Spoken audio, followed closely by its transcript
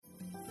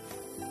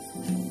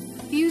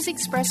Views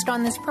expressed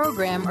on this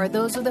program are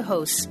those of the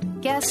hosts,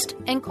 guests,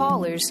 and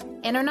callers,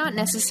 and are not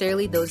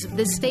necessarily those of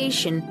this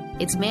station,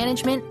 its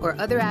management, or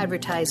other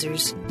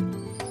advertisers.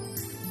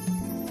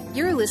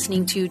 You're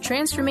listening to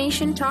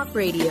Transformation Talk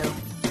Radio.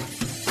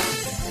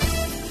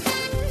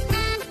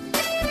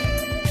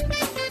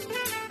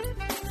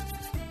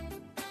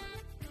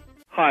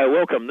 Hi,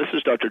 welcome. This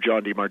is Dr.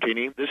 John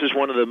DeMartini. This is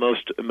one of the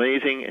most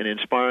amazing and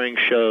inspiring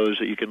shows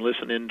that you can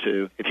listen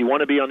into. If you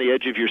want to be on the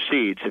edge of your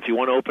seats, if you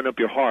want to open up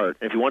your heart,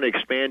 if you want to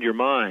expand your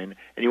mind,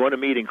 and you want to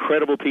meet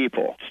incredible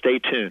people, stay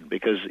tuned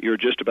because you're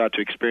just about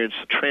to experience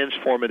a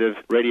transformative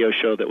radio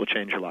show that will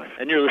change your life.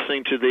 And you're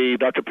listening to the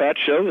Dr. Pat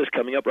Show that's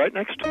coming up right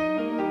next.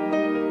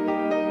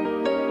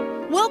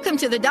 Welcome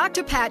to the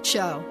Dr. Pat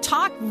Show.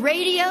 Talk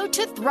radio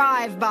to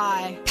thrive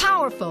by.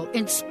 Powerful,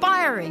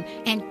 inspiring,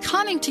 and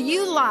coming to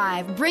you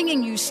live,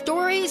 bringing you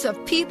stories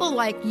of people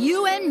like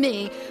you and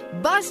me,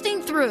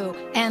 busting through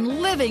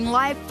and living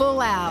life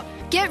full out.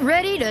 Get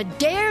ready to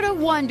dare to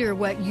wonder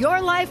what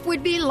your life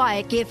would be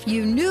like if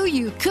you knew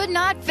you could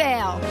not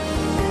fail.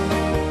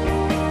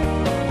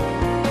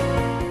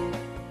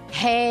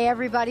 Hey,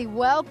 everybody,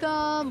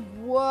 welcome.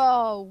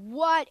 Whoa,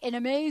 what an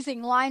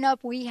amazing lineup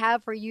we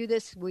have for you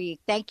this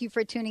week. Thank you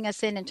for tuning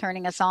us in and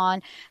turning us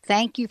on.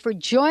 Thank you for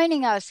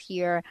joining us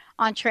here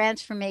on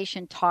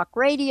Transformation Talk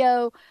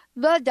Radio,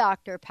 the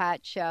Dr.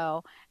 Pat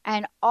Show,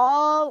 and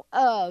all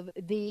of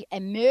the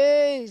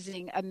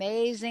amazing,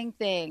 amazing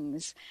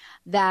things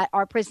that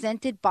are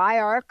presented by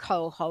our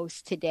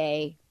co-host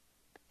today.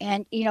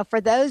 And, you know,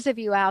 for those of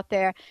you out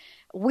there,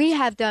 we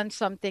have done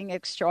something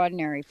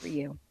extraordinary for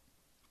you.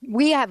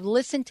 We have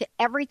listened to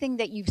everything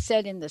that you've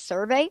said in the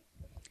survey,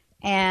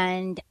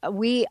 and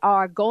we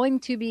are going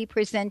to be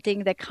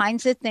presenting the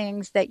kinds of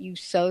things that you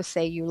so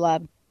say you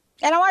love.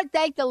 And I want to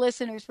thank the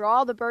listeners for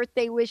all the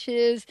birthday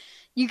wishes,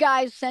 you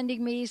guys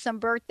sending me some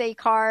birthday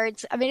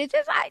cards. I mean,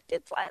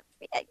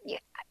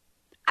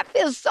 I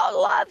feel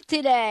so loved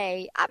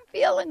today. I'm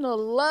feeling the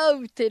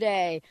love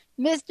today.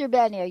 Mr.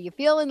 Benny, are you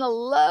feeling the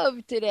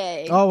love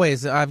today?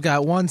 Always. I've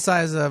got one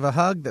size of a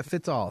hug that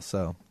fits all,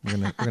 so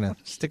we're gonna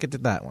stick it to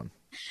that one.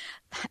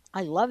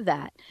 I love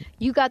that.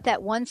 You got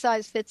that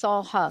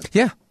one-size-fits-all hug.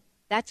 Yeah.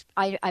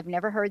 I've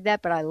never heard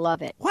that, but I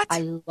love it. What? I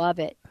love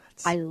it.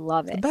 I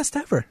love it. The best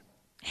ever.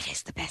 It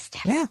is the best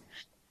ever. Yeah.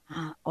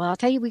 Well, I'll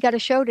tell you, we got a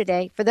show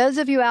today. For those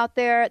of you out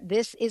there,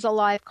 this is a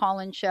live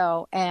call-in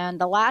show.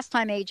 And the last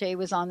time AJ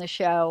was on the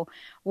show,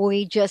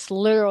 we just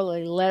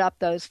literally lit up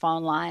those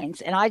phone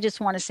lines. And I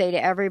just want to say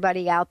to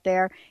everybody out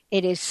there,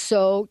 it is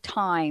so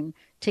time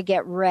to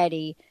get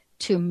ready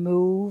to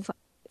move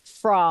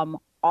from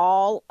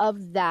all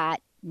of that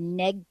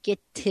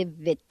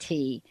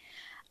negativity.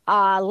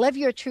 Live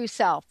your true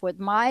self with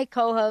my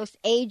co-host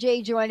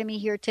AJ joining me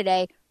here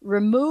today.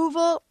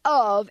 Removal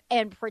of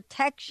and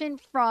protection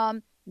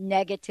from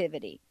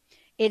negativity.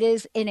 It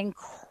is an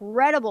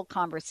incredible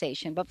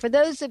conversation. But for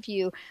those of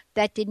you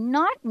that did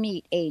not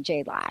meet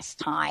AJ last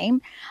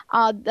time,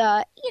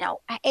 AJ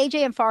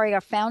and Fari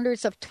are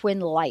founders of Twin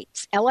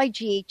Lights,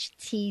 Lightz.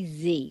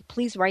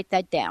 Please write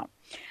that down.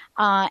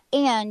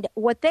 And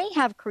what they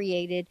have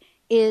created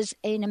is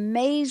an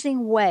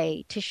amazing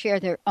way to share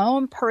their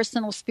own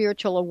personal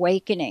spiritual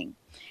awakening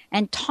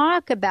and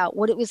talk about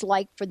what it was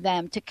like for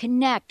them to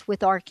connect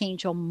with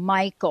Archangel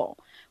Michael,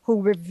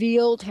 who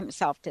revealed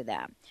himself to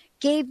them,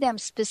 gave them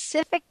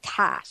specific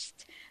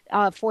tasks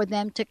for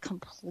them to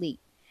complete.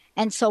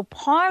 And so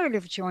part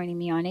of joining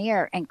me on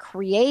air and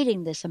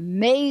creating this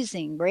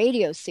amazing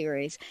radio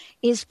series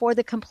is for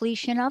the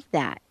completion of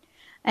that.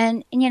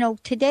 And, you know,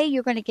 today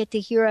you're going to get to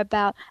hear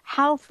about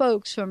how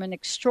folks from an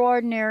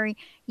extraordinary,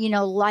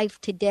 life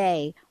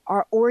today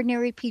are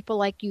ordinary people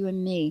like you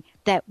and me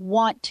that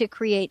want to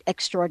create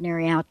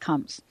extraordinary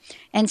outcomes.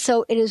 And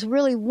so it is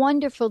really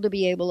wonderful to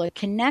be able to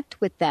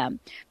connect with them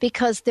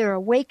because their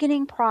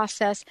awakening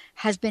process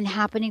has been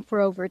happening for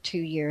over 2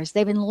 years.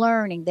 They've been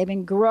learning, they've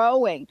been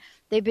growing,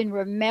 they've been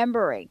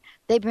remembering,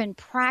 they've been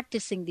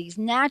practicing these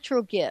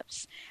natural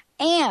gifts.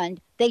 And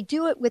they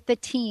do it with the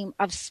team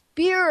of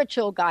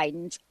spiritual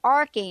guidance,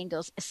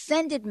 archangels,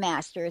 ascended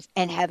masters,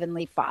 and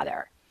Heavenly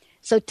Father.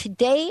 So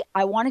today,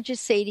 I want to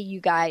just say to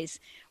you guys,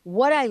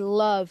 what I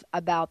love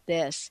about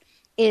this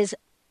is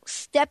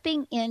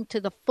stepping into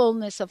the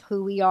fullness of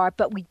who we are,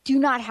 but we do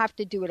not have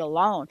to do it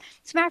alone.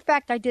 As a matter of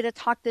fact, I did a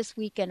talk this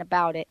weekend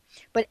about it,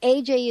 but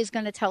AJ is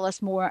going to tell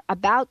us more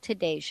about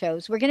today's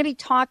shows. We're going to be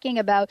talking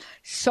about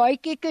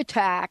psychic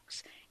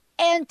attacks,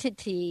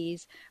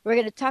 entities. We're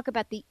going to talk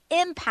about the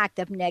impact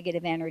of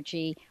negative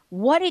energy,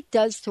 what it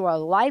does to our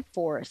life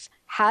force,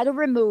 how to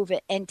remove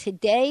it. And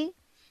today,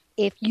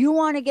 if you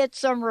want to get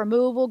some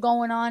removal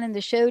going on in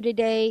the show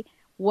today,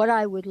 what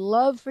I would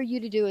love for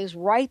you to do is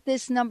write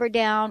this number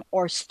down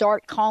or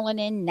start calling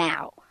in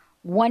now.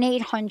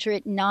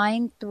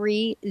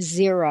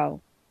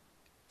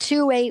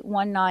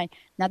 1-800-930-2819.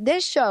 Now,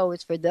 this show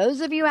is for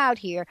those of you out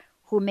here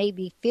who may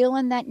be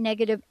feeling that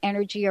negative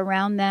energy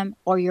around them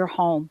or your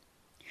home.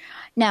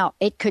 Now,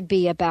 it could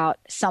be about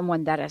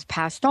someone that has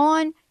passed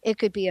on. It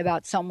could be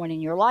about someone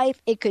in your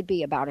life. It could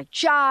be about a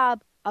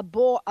job. a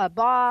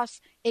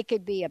boss. It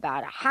could be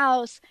about a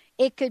house.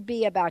 It could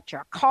be about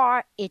your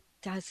car. It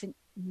doesn't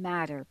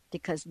matter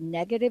because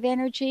negative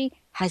energy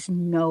has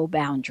no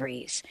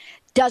boundaries,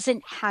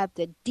 doesn't have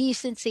the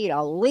decency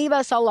to leave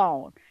us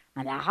alone.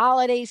 On the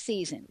holiday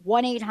season,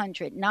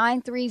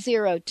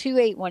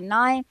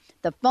 1-800-930-2819.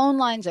 The phone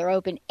lines are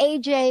open.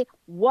 AJ,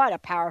 what a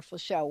powerful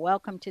show.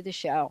 Welcome to the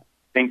show.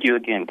 Thank you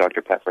again,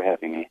 Dr. Pat, for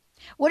having me.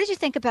 What did you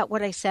think about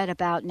what I said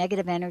about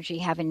negative energy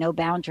having no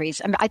boundaries?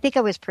 I think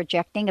I was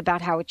projecting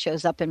about how it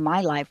shows up in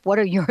my life. What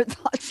are your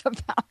thoughts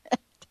about it?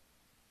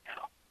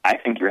 I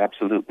think you're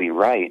absolutely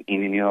right.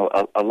 And,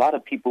 a lot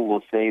of people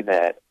will say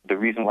that the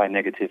reason why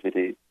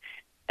negativity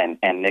and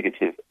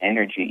negative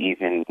energy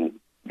even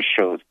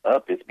shows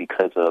up is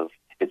because of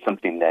it's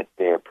something that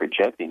they're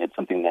projecting. It's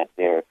something that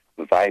they're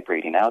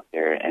vibrating out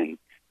there. And,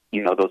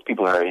 those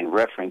people are in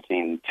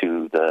referencing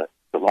to the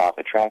law of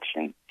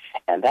attraction.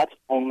 And that's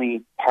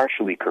only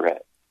partially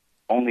correct.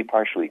 Only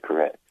partially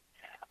correct.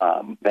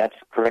 That's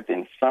correct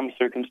in some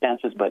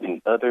circumstances, but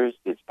in others,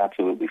 it's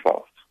absolutely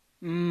false.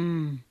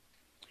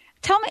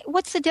 Tell me,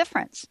 what's the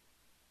difference?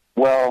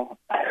 Well,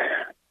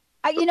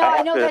 I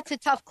know that's a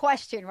tough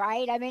question,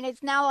 right? I mean,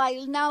 it's now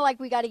like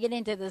we got to get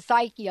into the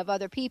psyche of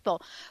other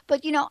people.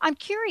 But, I'm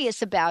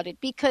curious about it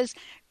because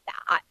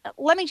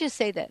let me just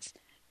say this.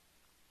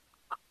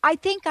 I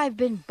think I've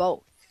been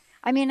both.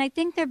 I mean, I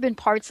think there have been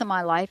parts of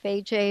my life,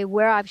 AJ,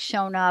 where I've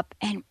shown up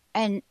and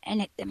like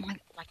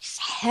this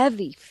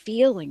heavy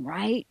feeling,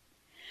 right?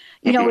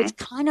 It's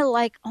kind of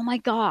like, oh my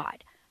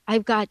God,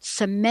 I've got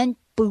cement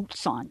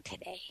boots on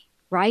today,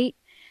 right?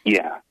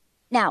 Yeah.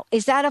 Now,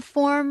 is that a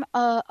form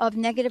of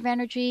negative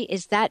energy?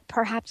 Is that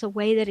perhaps a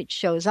way that it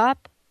shows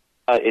up?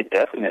 It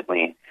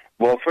definitely.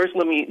 Well, first,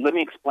 let me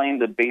explain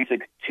the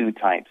basic two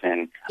types.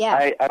 And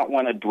I don't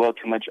want to dwell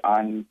too much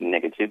on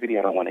negativity.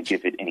 I don't want to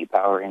give it any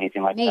power or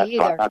anything like that. Either.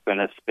 So I'm not going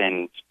to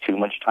spend too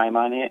much time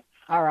on it.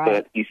 All right.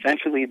 But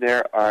essentially,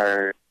 there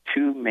are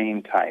two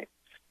main types.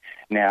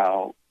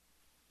 Now,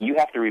 you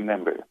have to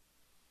remember,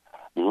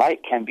 light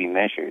can be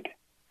measured.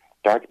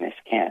 Darkness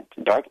can't.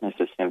 Darkness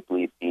is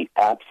simply the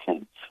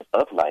absence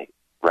of light,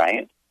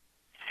 right?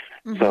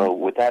 Mm-hmm. So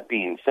with that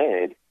being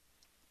said,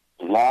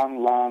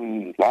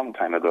 long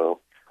time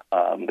ago,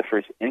 the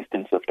first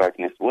instance of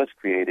darkness was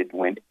created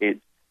when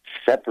it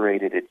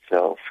separated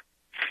itself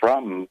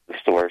from the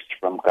source,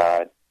 from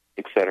God,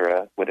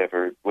 etc.,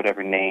 whatever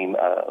name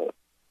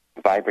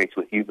vibrates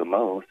with you the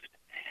most,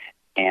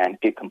 and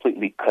it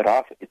completely cut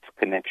off its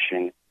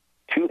connection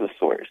to the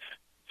source.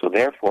 So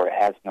therefore, it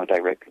has no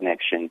direct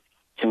connection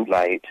to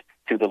light,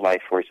 to the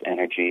life force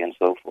energy, and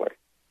so forth.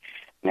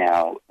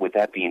 Now, with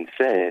that being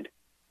said,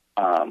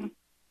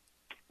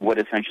 what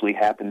essentially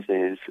happens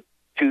is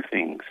two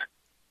things.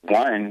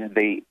 One,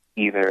 they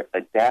either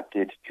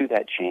adapted to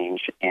that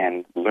change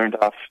and learned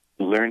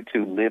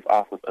to live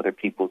off of other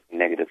people's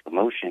negative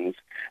emotions,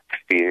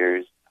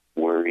 fears,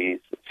 worries,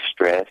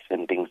 stress,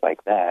 and things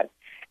like that.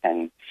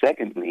 And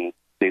secondly,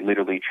 they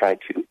literally tried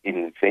to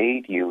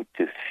invade you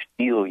to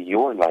steal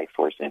your life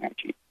force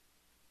energy.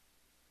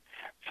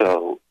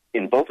 So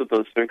in both of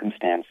those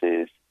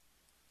circumstances,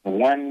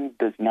 one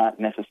does not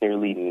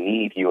necessarily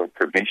need your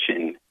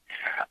permission.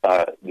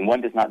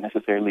 One does not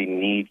necessarily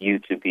need you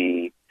to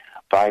be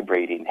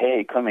vibrating,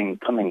 hey, come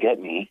and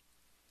get me,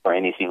 or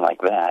anything like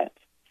that,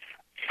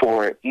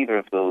 for either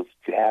of those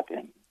to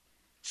happen.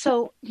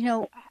 So,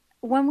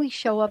 when we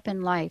show up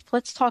in life,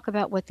 let's talk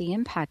about what the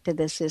impact of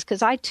this is,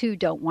 because I too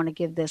don't want to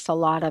give this a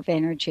lot of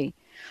energy.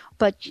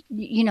 But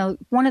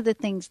one of the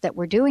things that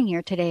we're doing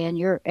here today, and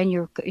you're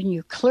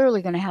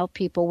clearly going to help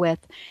people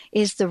with,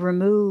 is the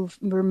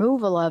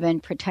removal of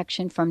and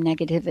protection from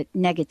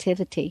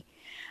negativity.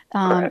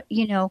 How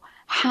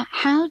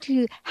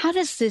do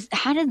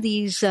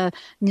these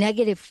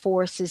negative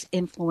forces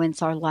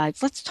influence our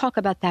lives? Let's talk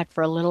about that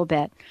for a little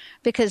bit,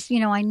 because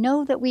I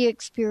know that we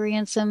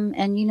experience them,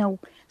 and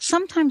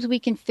sometimes we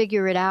can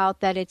figure it out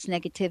that it's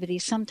negativity,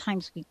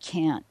 sometimes we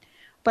can't.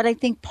 But I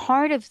think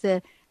part of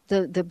the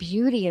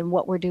beauty in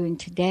what we're doing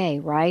today,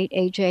 right,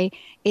 AJ,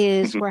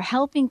 is we're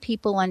helping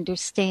people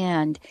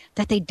understand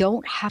that they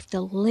don't have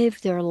to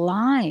live their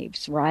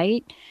lives,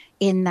 right,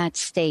 in that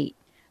state.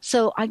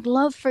 So I'd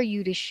love for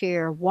you to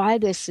share why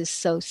this is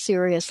so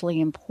seriously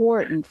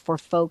important for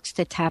folks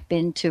to tap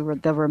into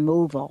the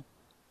removal.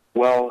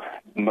 Well,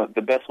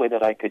 the best way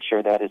that I could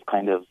share that is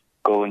kind of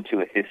go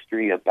into a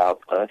history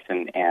about us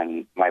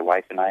and my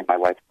wife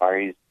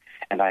Ari's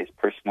and I's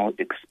personal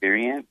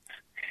experience.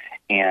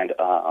 And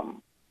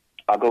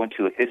I'll go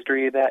into a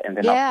history of that, and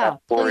then I'll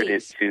fast forward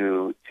it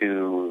to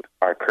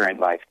our current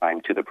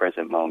lifetime, to the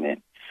present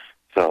moment.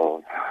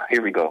 So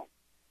here we go.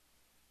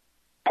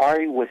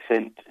 Ari was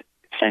sent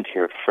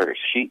here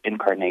first. She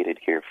incarnated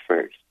here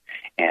first.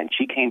 And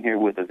she came here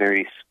with a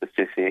very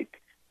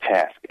specific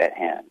task at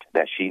hand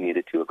that she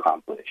needed to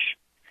accomplish.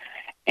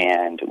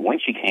 And when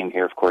she came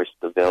here, of course,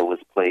 the veil was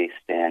placed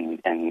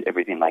and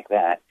everything like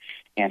that.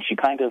 And she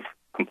kind of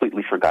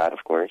completely forgot,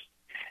 of course.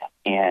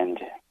 And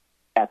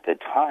at the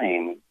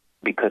time,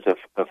 because of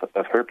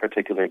her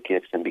particular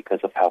gifts and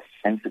because of how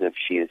sensitive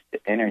she is to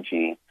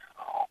energy,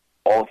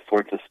 all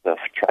sorts of stuff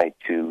tried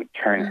to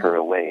turn her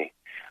away.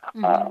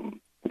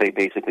 They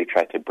basically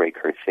tried to break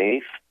her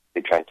faith.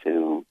 They tried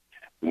to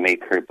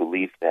make her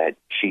believe that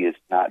she is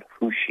not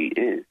who she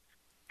is.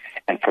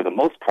 And for the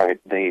most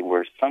part, they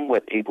were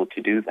somewhat able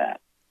to do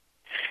that.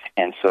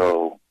 And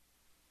so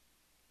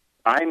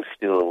I'm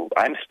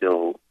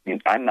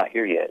not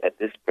here yet at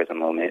this present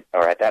moment,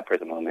 or at that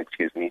present moment,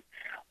 excuse me.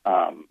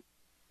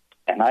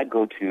 And I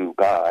go to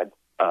God,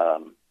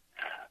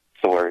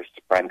 Source,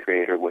 Prime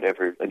Creator,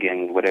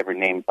 whatever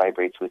name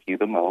vibrates with you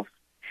the most.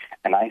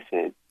 And I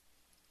said,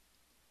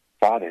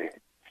 Father,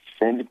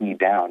 send me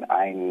down.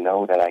 I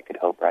know that I could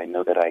help her. I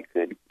know that I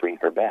could bring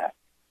her back.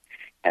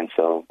 And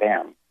so,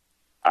 bam,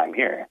 I'm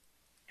here.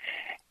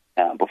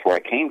 Before I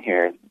came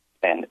here,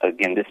 and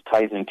again, this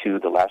ties into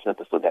the last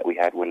episode that we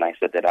had when I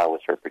said that I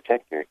was her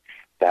protector.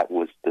 That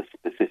was the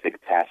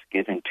specific task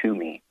given to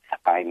me.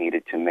 I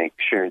needed to make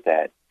sure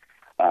that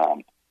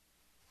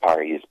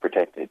Ari is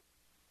protected.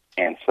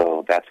 And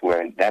so that's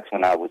when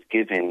I was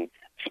given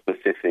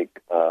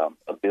specific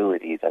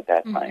abilities at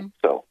that time.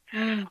 So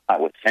I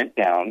was sent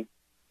down,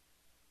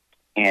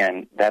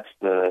 and that's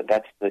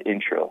the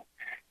intro.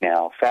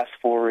 Now, fast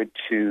forward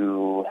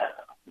to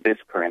this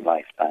current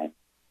lifetime.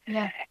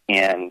 Yeah.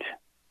 And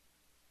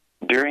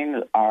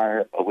during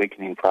our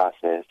awakening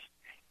process,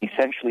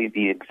 essentially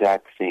the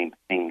exact same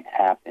thing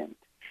happened.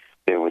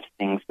 There was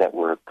things that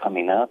were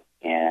coming up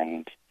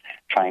and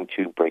trying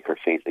to break her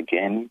faith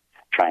again,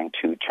 trying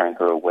to turn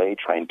her away,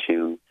 trying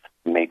to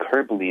make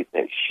her believe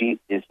that she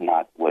is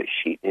not what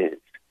she is.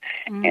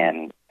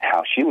 And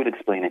how she would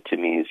explain it to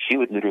me is she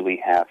would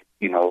literally have,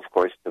 of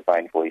course,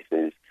 divine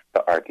voices,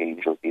 the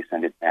archangels, the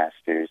ascended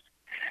masters,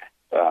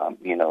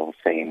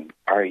 saying,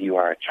 you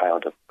are a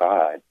child of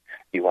God.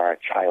 You are a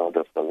child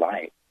of the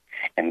light.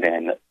 And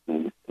then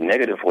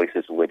negative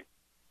voices would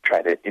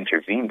try to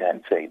intervene that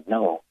and say,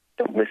 no,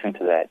 don't listen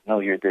to that. No,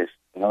 you're this.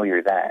 No,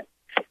 you're that.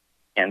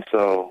 And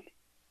so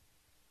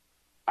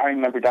I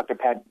remember, Dr.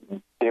 Pat,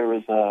 there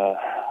was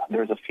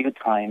a few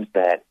times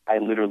that I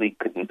literally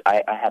couldn't.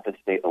 I had to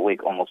stay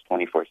awake almost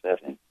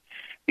 24/7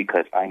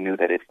 because I knew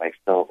that if I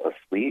fell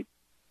asleep,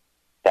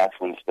 that's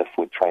when stuff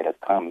would try to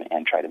come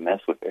and try to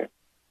mess with her.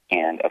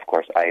 And of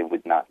course, I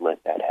would not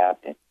let that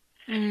happen.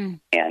 And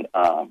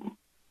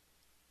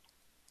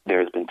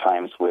there's been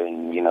times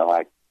when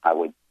I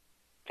would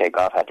take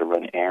off, had to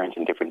run errands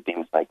and different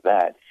things like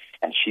that,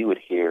 and she would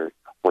hear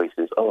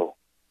voices. Oh,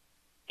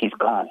 he's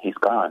gone.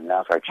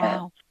 Now's our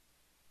chance.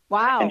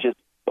 Wow. And just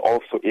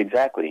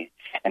exactly.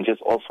 And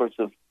just all sorts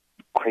of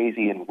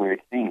crazy and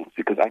weird things.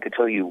 Because I could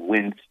tell you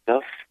when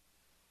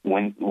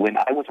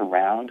I was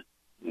around,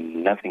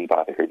 nothing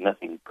bothered her.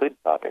 Nothing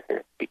could bother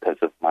her because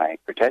of my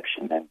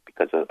protection and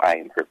because I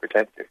am her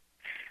protector.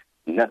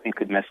 Nothing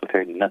could mess with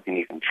her. Nothing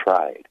even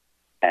tried.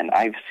 And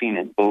I've seen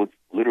it both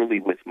literally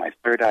with my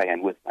third eye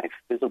and with my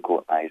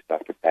physical eyes,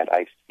 Dr. Pat.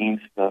 I've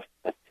seen stuff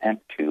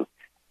attempt to.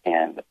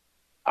 And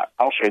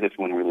I'll share this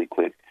one really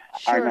quick.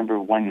 Sure. I remember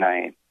one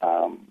night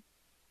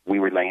we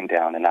were laying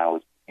down and I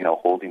was,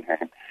 holding her.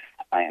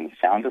 I am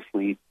sound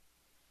asleep,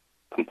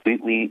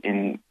 completely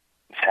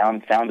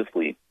sound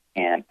asleep.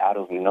 And out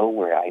of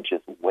nowhere, I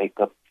just wake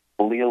up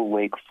fully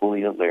awake,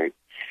 fully alert.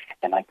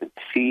 And I could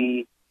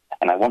see,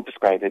 and I won't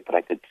describe it, but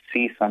I could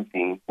see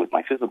something with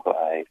my physical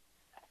eyes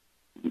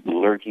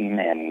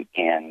lurking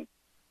and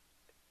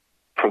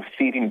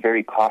proceeding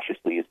very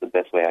cautiously is the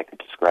best way I could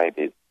describe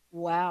it.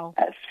 Wow.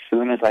 As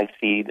soon as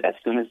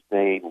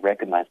they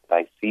recognize that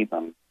I see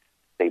them,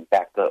 they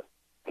back up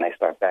and they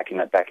start backing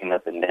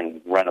up and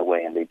then run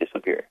away and they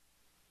disappear.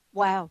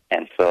 Wow.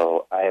 And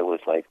so I was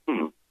like,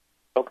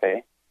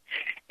 okay.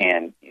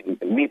 And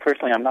me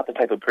personally, I'm not the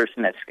type of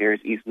person that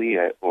scares easily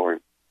or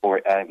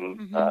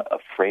I'm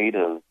afraid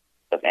of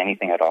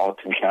anything at all,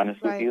 to be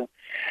honest with you.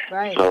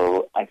 Right.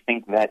 So I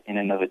think that in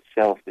and of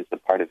itself is a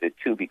part of it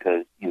too,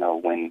 because,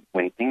 when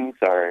things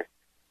were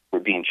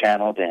being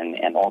channeled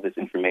and all this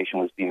information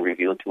was being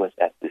revealed to us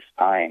at this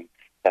time,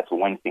 that's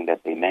one thing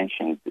that they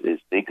mentioned is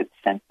they could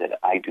sense that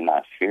I do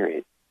not fear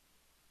it.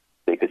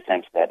 They could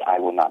sense that I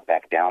will not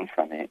back down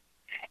from it.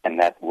 And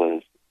that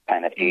was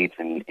kind of aids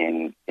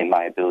in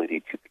my ability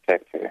to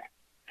protect her.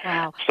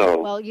 Wow.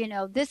 So, well,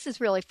 this is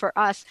really for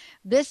us.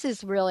 This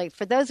is really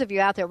for those of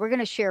you out there. We're going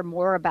to share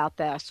more about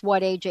this,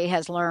 what AJ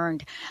has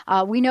learned.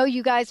 We know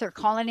you guys are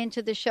calling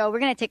into the show. We're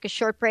going to take a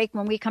short break.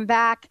 When we come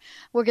back,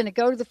 we're going to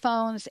go to the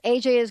phones.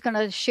 AJ is going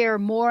to share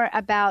more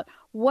about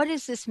what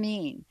does this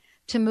mean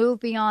to move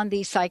beyond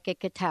these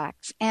psychic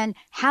attacks and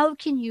how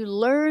can you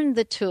learn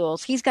the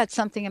tools. He's got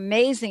something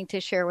amazing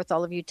to share with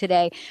all of you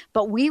today,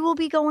 but we will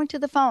be going to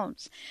the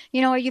phones.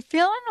 Are you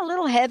feeling a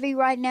little heavy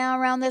right now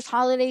around this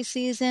holiday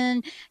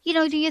season?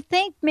 Do you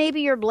think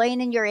maybe you're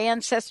blaming your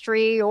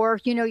ancestry or,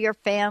 your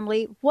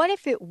family? What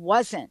if it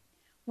wasn't?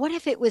 What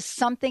if it was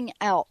something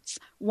else?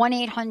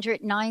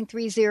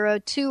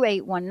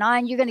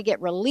 1-800-930-2819. You're going to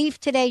get relief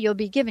today. You'll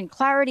be given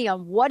clarity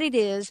on what it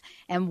is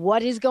and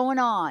what is going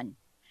on.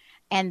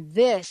 And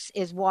this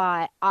is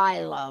why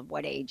I love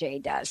what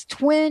AJ does.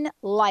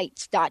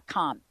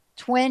 TwinLights.com.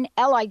 Twin,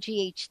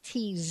 Lightz,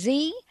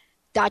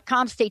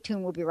 AJJoiningMeHereToday.com. Stay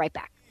tuned. We'll be right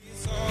back.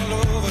 It's all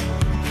over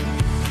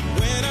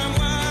when I'm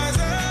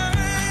wiser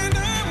and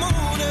I'm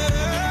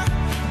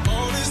older.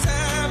 All this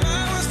time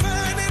I was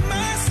finding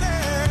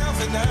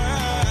myself and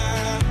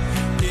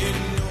I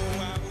didn't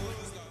know I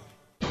was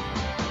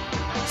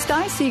lost.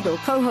 Sky Siegel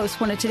co-hosts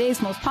one of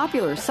today's most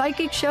popular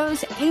psychic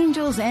shows,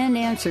 Angels and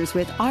Answers,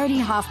 with Artie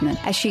Hoffman,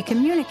 as she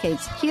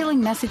communicates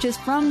healing messages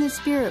from the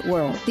spirit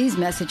world. These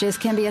messages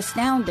can be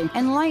astounding,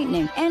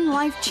 enlightening, and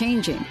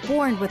life-changing.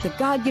 Born with the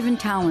God-given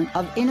talent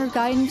of inner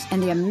guidance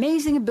and the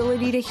amazing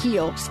ability to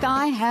heal,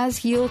 Sky has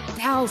healed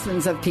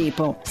thousands of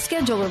people.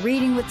 Schedule a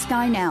reading with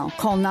Sky now.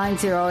 Call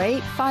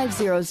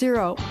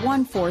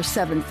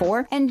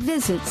 908-500-1474 and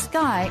visit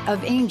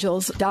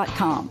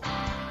skyofangels.com.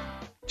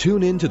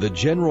 Tune in to the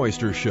Jen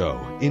Royster Show,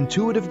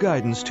 intuitive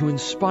guidance to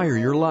inspire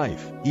your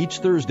life, each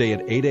Thursday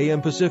at 8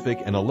 a.m. Pacific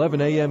and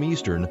 11 a.m.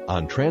 Eastern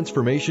on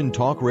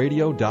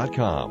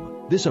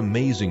TransformationTalkRadio.com. This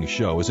amazing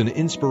show is an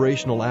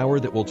inspirational hour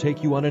that will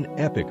take you on an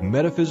epic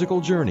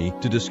metaphysical journey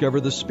to discover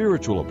the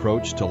spiritual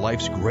approach to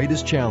life's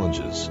greatest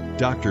challenges.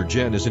 Dr.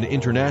 Jen is an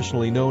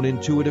internationally known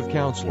intuitive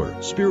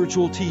counselor,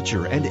 spiritual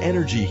teacher, and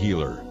energy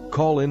healer.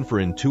 Call in for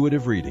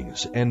intuitive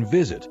readings and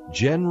visit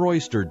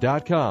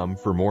JenRoyster.com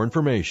for more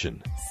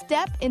information.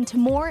 Step into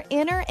more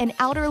inner and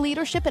outer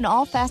leadership in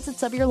all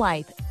facets of your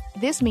life.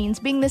 This means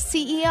being the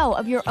CEO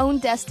of your own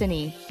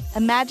destiny.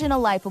 Imagine a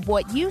life of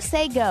what you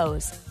say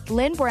goes.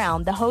 Lynn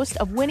Brown, the host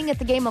of Winning at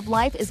the Game of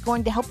Life, is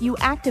going to help you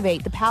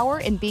activate the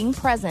power in being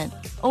present,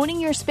 owning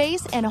your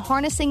space, and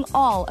harnessing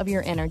all of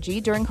your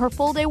energy during her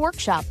full-day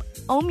workshop.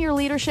 Own your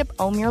leadership,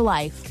 own your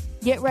life.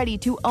 Get ready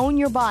to own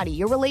your body,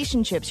 your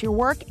relationships, your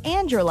work,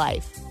 and your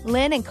life.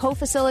 Lynn and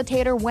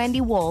co-facilitator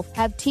Wendy Wolf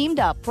have teamed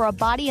up for a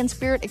body and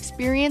spirit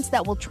experience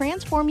that will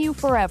transform you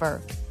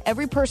forever.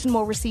 Every person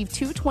will receive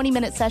 2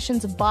 20-minute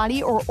sessions of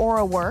body or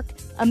aura work,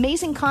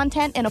 amazing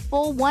content, and a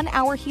full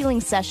 1-hour healing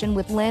session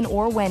with Lynn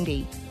or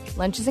Wendy.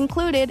 Lunch is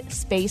included,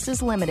 space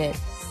is limited.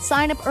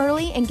 Sign up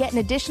early and get an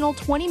additional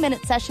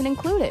 20-minute session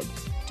included.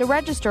 To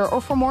register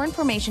or for more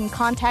information,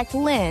 contact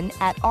Lynn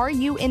at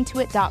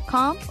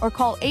ruintuit.com or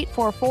call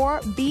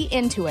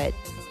 844-BE-INTUIT.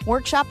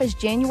 Workshop is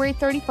January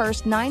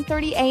 31st,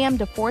 9:30 a.m.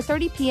 to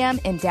 4:30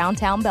 p.m. in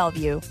downtown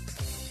Bellevue.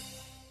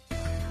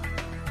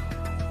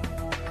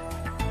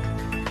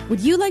 Would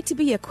you like to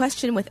be a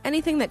question with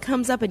anything that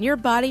comes up in your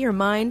body or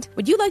mind?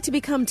 Would you like to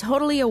become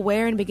totally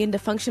aware and begin to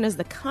function as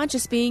the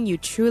conscious being you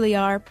truly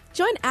are?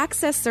 Join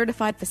Access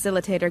Certified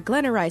Facilitator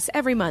Glenna Rice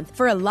every month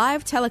for a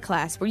live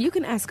teleclass where you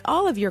can ask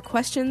all of your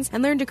questions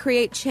and learn to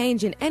create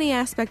change in any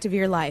aspect of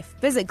your life.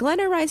 Visit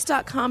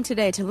GlennaRice.com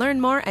today to learn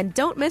more and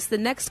don't miss the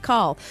next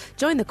call.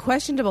 Join the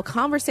questionable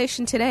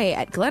conversation today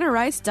at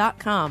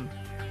GlennaRice.com.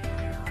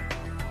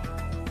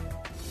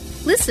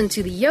 Listen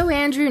to the Yo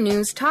Andrew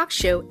News Talk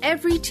Show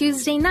every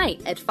Tuesday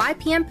night at 5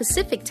 p.m.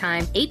 Pacific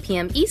Time, 8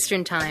 p.m.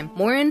 Eastern Time.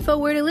 More info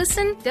where to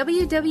listen?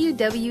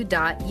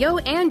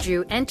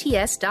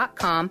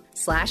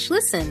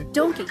 www.yoandrewnts.com/listen.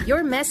 Don't get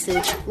your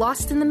message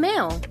lost in the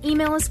mail.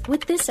 Email us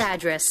with this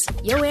address,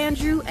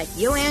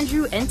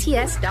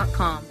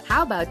 yoandrew@yoandrewnts.com.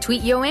 How about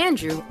tweet Yo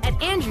Andrew at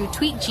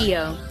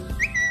AndrewTweetGeo?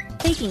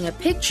 Taking a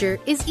picture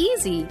is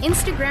easy.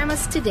 Instagram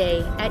us today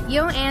at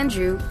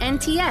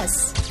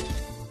YoAndrewNTS.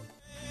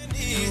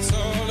 It's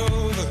all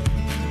over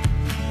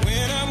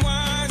when I'm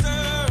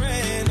wiser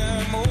and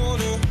I'm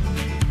older.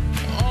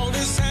 All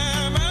this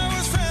time I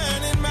was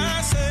finding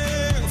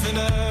myself and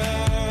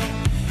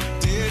I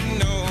didn't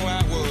know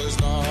I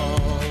was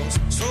lost.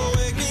 So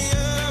wake me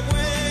up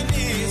when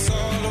it's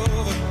all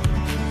over.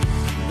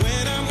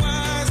 When I'm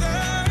wiser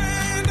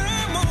and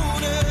I'm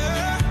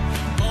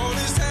older. All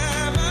this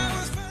time I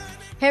was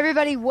finding. Hey,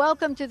 everybody,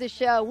 welcome to the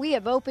show. We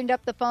have opened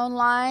up the phone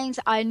lines.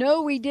 I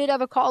know we did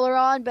have a caller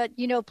on, but,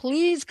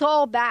 please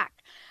call back.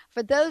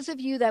 For those of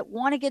you that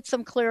want to get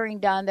some clearing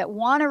done, that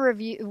want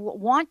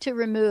to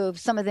remove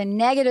some of the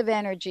negative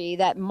energy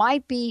that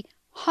might be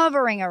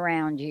hovering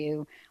around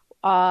you,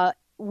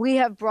 we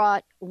have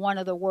brought one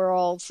of the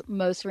world's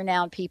most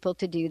renowned people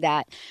to do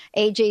that.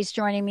 AJ's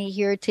joining me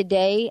here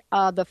today.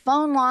 The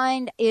phone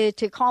line is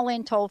to call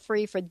in toll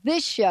free for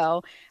this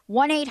show,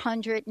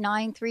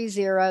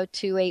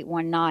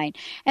 1-800-930-2819.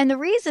 And the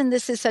reason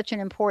this is such an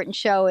important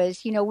show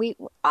is, we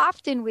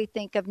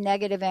think of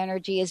negative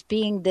energy as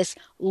being this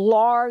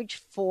large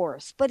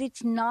force, but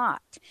it's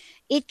not.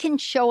 It can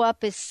show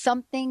up as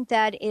something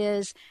that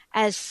is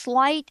as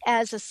slight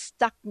as a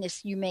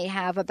stuckness you may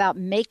have about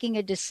making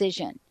a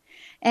decision.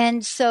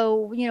 And so,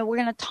 we're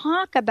going to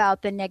talk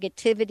about the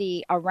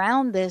negativity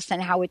around this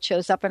and how it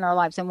shows up in our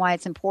lives and why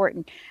it's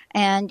important.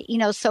 And,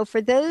 so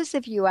for those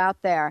of you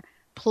out there,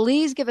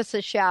 please give us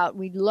a shout.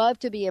 We'd love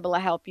to be able to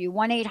help you.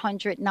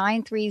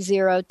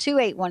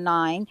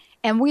 1-800-930-2819.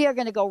 And we are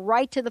going to go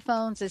right to the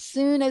phones as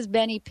soon as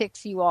Benny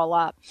picks you all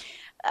up.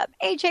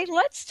 AJ,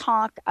 let's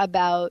talk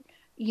about,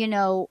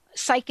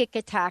 psychic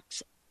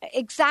attacks,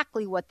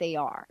 exactly what they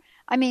are.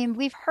 I mean,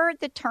 we've heard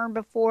the term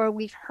before.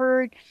 We've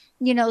heard,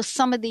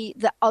 some of the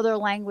other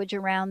language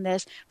around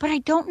this, but I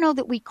don't know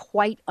that we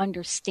quite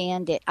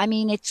understand it. I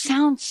mean, it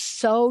sounds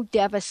so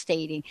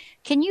devastating.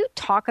 Can you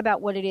talk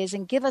about what it is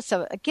and give us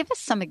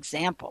some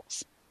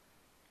examples?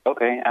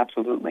 Okay,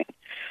 absolutely.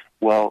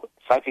 Well,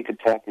 psychic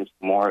attack is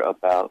more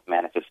about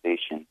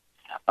manifestation.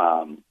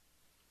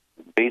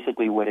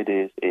 Basically what it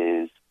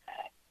is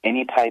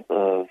any type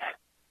of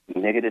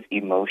negative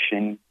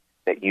emotion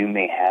that you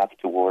may have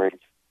towards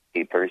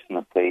a person,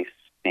 a place,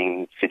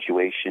 thing,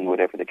 situation,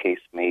 whatever the case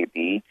may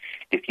be,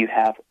 if you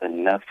have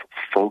enough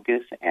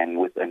focus and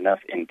with enough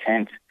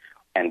intent,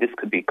 and this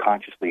could be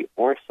consciously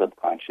or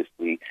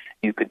subconsciously,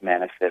 you could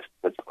manifest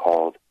what's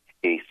called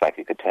a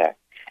psychic attack.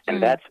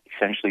 And that's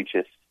essentially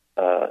just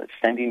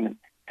sending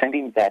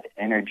that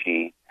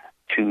energy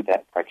to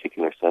that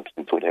particular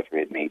substance, whatever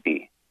it may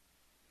be.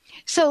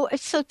 So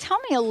tell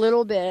me a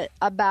little bit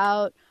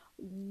about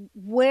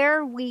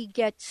where we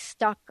get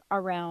stuck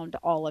around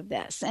all of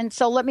this. And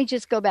so let me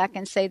just go back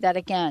and say that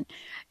again.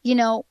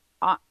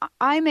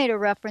 I made a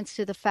reference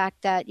to the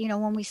fact that,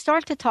 when we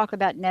start to talk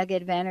about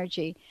negative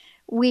energy,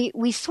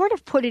 we sort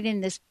of put it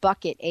in this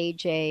bucket,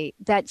 AJ,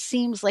 that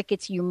seems like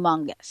it's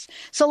humongous.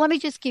 So let me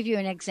just give you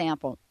an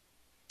example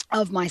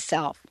of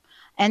myself.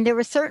 And there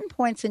were certain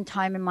points in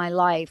time in my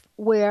life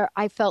where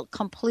I felt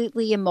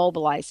completely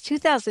immobilized.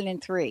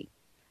 2003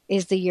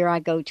 is the year I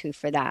go to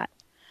for that.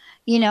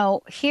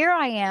 Here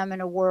I am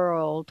in a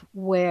world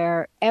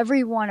where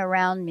everyone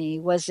around me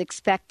was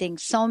expecting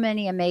so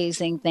many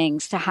amazing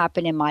things to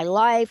happen in my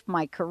life,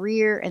 my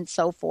career, and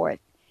so forth.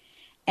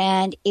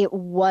 And it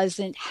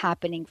wasn't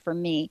happening for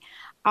me.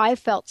 I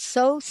felt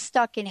so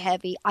stuck and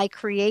heavy. I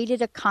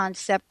created a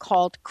concept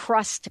called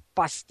crust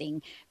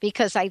busting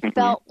because I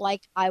felt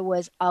like I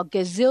was a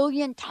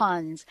gazillion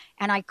tons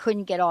and I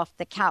couldn't get off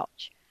the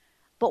couch.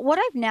 But what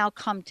I've now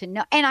come to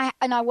know, and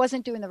I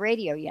wasn't doing the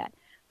radio yet,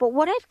 but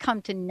what I've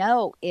come to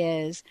know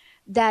is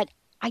that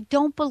I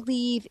don't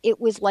believe it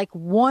was like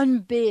one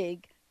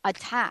big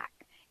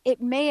attack.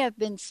 It may have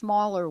been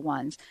smaller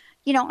ones.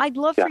 I'd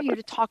love for you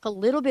to talk a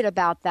little bit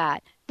about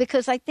that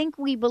because I think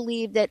we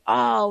believe that,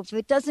 if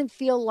it doesn't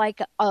feel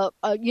like a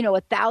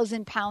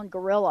 1,000-pound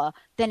gorilla,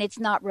 then it's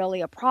not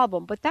really a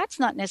problem. But that's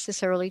not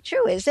necessarily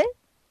true, is it?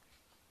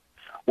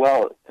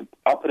 Well,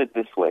 I'll put it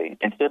this way.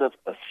 Instead of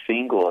a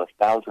single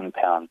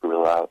 1,000-pound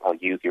gorilla, I'll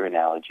use your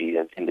analogy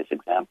as in this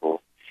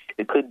example,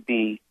 it could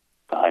be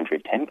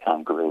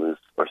 110-pound gorillas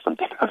or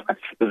something.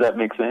 Does that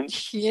make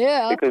sense?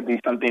 Yeah. It could be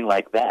something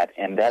like that.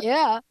 And that's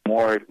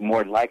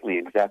more likely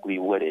exactly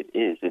what it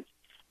is. It's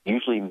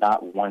usually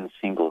not one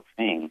single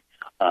thing.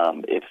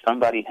 If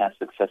somebody has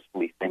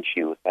successfully sent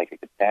you a psychic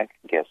attack,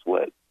 guess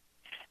what?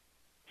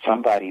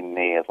 Somebody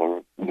may have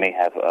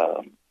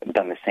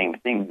done the same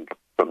thing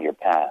from your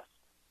past.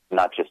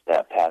 Not just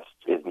that past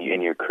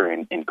in your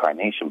current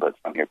incarnation, but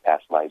from your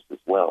past lives as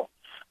well.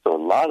 So a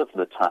lot of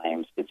the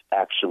times it's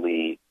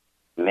actually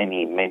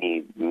many,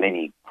 many,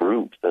 many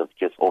groups of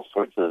just all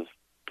sorts of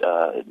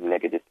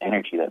negative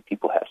energy that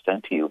people have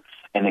sent to you.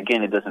 And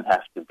again, it doesn't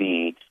have to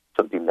be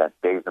something that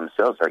they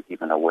themselves are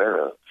even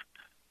aware of.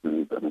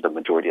 The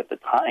majority of the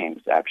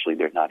times, actually,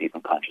 they're not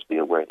even consciously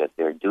aware that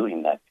they're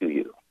doing that to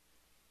you.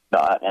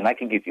 And I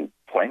can give you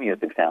plenty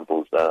of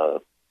examples.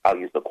 I'll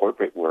use the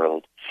corporate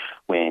world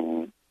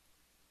when,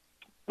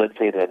 let's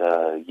say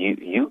that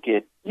you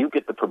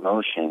get the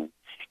promotion,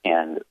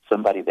 and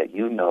somebody that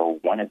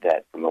wanted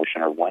that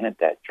promotion or wanted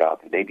that job,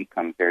 and they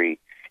become very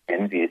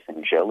envious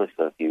and jealous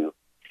of you.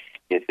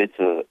 If it's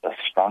a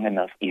strong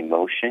enough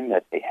emotion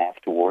that they have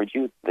towards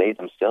you, they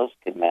themselves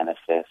could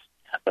manifest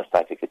a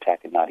psychic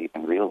attack and not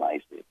even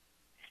realize it.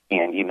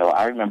 And,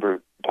 I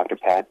remember, Dr.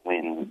 Pat,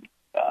 when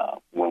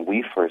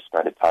we first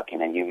started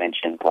talking and you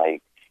mentioned,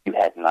 like, you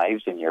had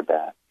knives in your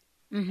back.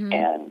 Mm-hmm.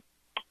 And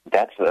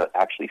that's a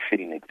actually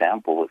fitting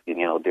example.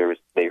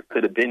 There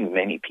could have been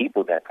many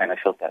people that kind of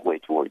felt that way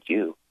towards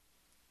you.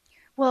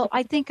 Well,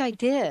 I think I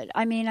did.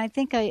 I mean, I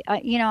think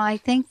I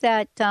think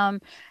that, I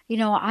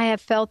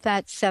have felt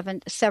that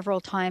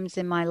several times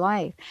in my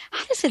life.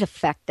 How does it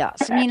affect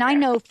us? I mean, I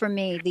know for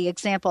me, the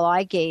example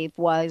I gave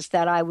was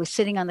that I was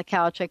sitting on the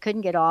couch. I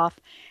couldn't get off.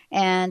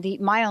 And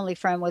my only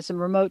friend was a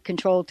remote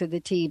control to the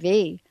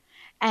TV.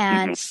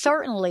 And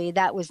certainly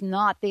that was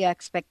not the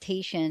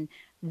expectation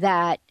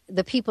that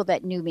the people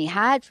that knew me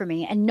had for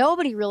me. And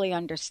nobody really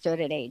understood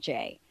it,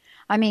 AJ.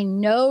 I mean,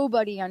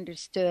 nobody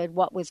understood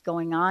what was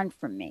going on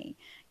for me.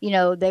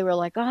 They were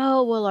like,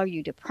 oh, well, are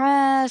you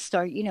depressed?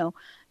 Or,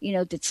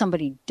 did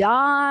somebody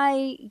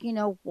die?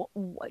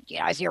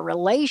 Is your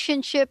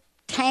relationship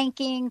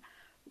tanking?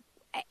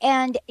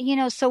 And,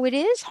 so it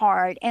is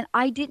hard. And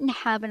I didn't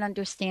have an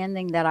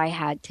understanding that I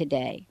had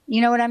today.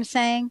 You know what I'm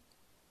saying?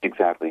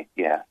 Exactly.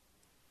 Yeah.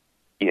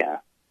 Yeah.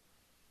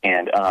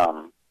 And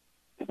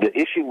the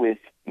issue with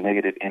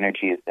negative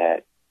energy is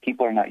that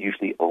people are not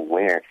usually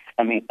aware.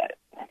 I mean,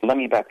 let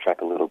me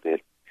backtrack a little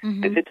bit.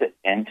 Mm-hmm. If it's an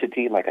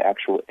entity, like an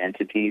actual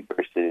entity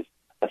versus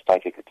a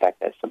psychic attack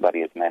that somebody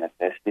has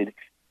manifested, it's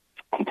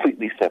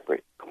completely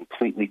separate,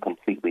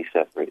 completely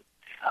separate.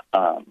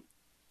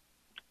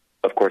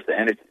 A course,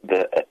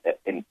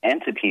 an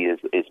entity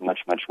is much,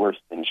 much worse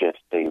than just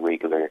a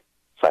regular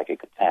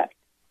psychic attack.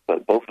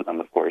 But both of them,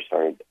 of course,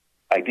 are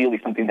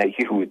ideally something that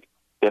you would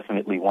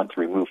definitely want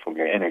to remove from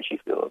your energy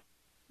field.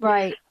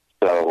 Right.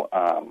 So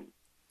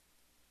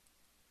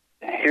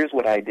here's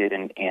what I did,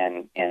 and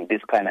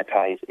this kind of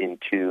ties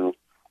into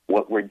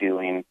what we're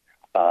doing,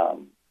 our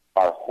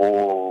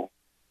whole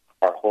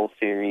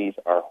series,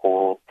 our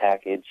whole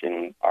package,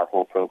 and our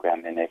whole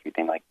program and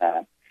everything like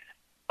that.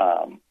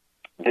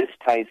 This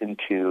ties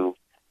into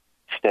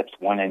steps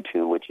 1 and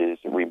 2, which is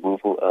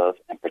removal of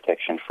and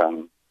protection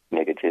from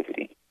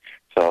negativity.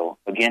 So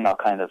again, I'll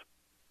kind of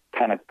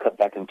cut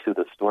back into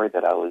the story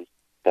that I was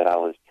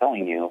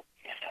telling you,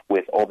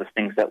 with all the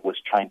things that was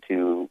trying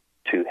to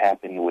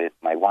happen with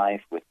my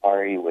wife, with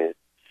Ari, with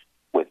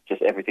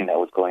just everything that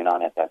was going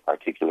on at that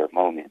particular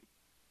moment.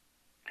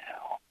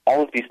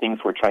 All of these things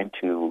were trying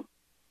to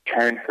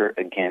turn her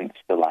against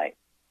the light,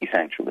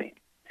 essentially.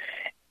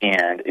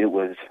 And it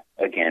was,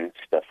 again,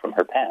 stuff from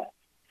her past,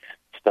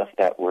 stuff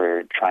that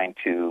were trying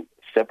to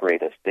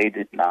separate us. They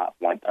did not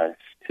want us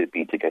to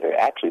be together.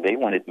 Actually, they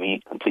wanted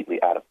me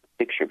completely out of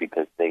the picture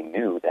because they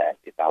knew that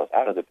if I was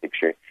out of the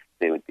picture,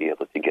 they would be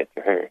able to get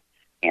to her.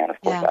 And,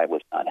 of course, I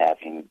was not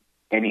having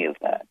any of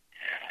that.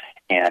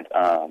 And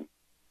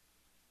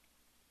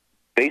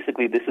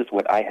basically, this is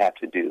what I had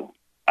to do.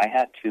 I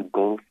had to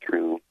go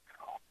through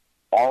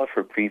all of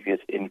her previous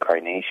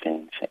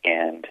incarnations,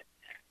 and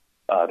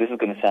this is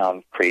going to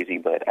sound crazy,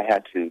 but I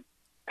had to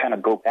kind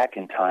of go back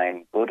in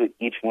time, go to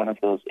each one of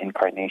those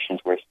incarnations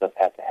where stuff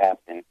had to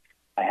happen.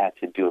 I had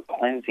to do a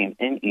cleansing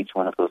in each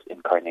one of those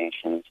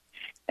incarnations.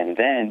 And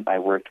then I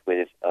worked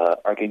with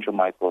Archangel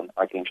Michael and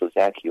Archangel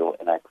Zadkiel,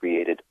 and I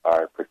created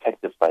our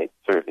protective light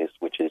service,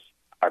 which is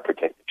our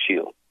protective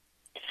shield.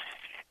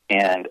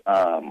 And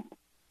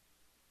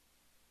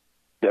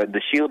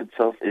the shield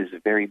itself is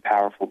very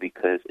powerful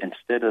because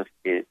instead of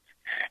it,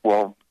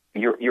 well,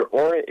 your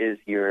aura is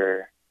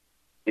your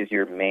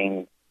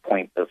main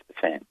point of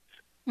defense.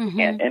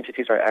 Mm-hmm. And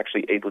entities are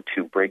actually able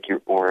to break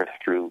your aura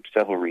through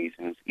several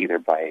reasons, either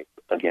by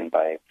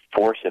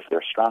force if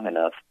they're strong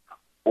enough,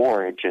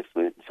 or just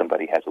when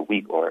somebody has a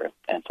weak aura.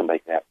 And somebody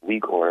can have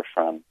weak aura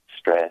from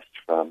stress,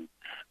 from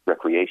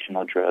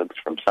recreational drugs,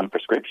 from some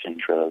prescription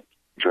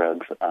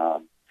drugs,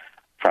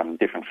 from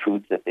different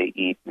foods that they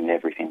eat and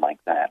everything like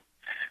that.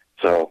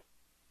 So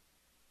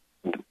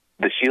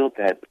the shield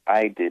that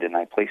I did and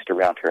I placed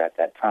around her at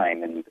that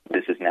time, and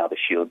this is now the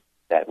shield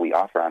that we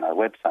offer on our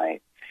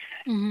website,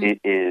 mm-hmm. It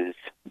is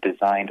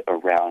designed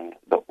around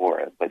the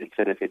aura, but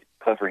instead of it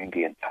covering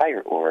the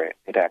entire aura,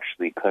 it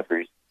actually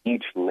covers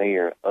each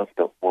layer of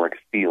the auric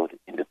field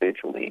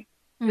individually.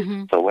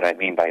 Mm-hmm. So what I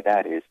mean by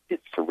that is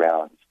it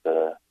surrounds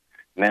the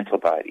mental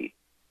body,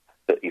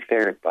 the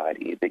etheric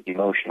body, the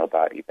emotional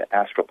body, the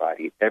astral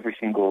body. Every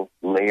single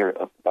layer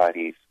of the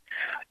bodies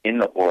in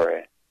the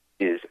aura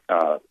is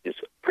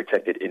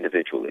protected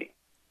individually,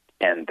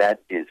 and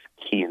that is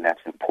key and that's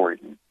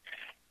important.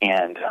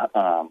 And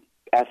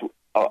as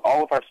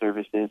all of our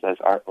services, as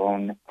our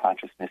own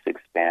consciousness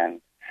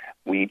expands,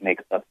 we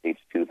make updates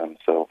to them.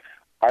 So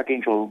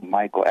Archangel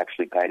Michael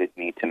actually guided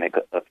me to make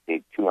an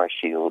update to our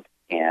shield,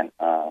 and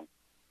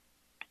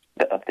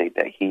the update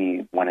that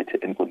he wanted to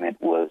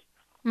implement was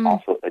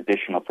also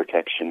additional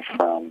protection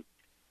from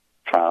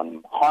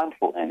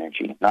harmful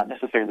energy, not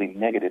necessarily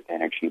negative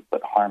energy,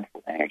 but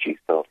harmful energy.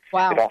 So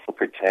it also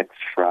protects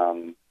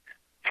from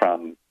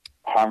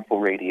harmful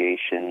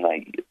radiation,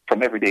 like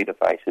from everyday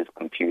devices,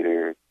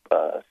 computer,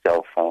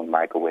 cell phone,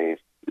 microwave,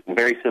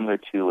 very similar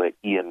to an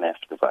EMF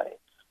device.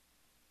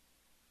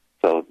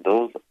 So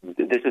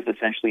this is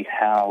essentially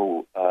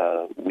how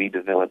we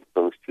developed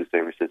those two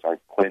services: our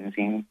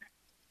cleansing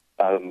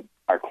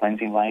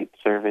light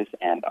service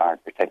and our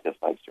protective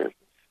light service.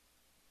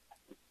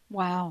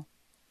 Wow.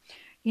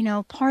 You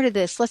know, part of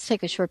this, let's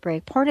take a short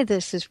break. Part of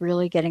this is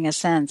really getting a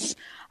sense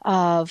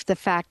of the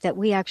fact that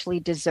we actually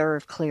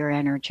deserve clear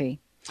energy.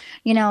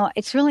 You know,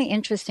 it's really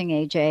interesting,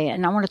 AJ,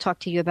 and I want to talk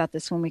to you about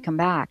this when we come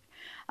back.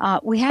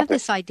 We have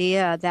this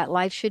idea that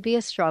life should be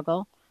a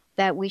struggle,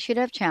 that we should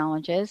have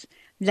challenges,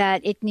 that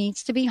it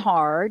needs to be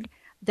hard,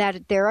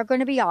 that there are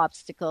going to be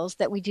obstacles,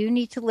 that we do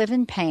need to live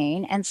in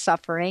pain and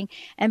suffering.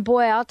 And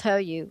boy, I'll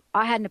tell you,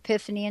 I had an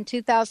epiphany in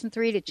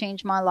 2003 to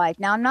change my life.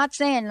 Now, I'm not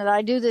saying that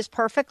I do this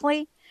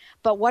perfectly,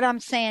 but what I'm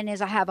saying is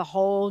I have a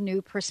whole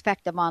new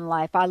perspective on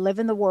life. I live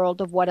in the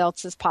world of what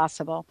else is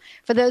possible.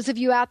 For those of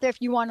you out there,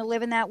 if you want to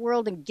live in that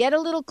world and get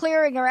a little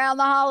clearing around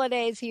the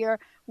holidays here,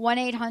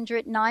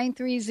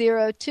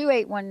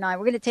 1-800-930-2819. We're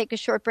going to take a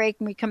short break.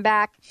 When we come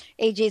back,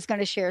 AJ is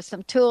going to share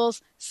some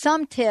tools,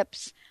 some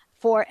tips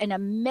for an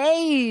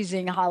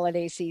amazing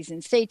holiday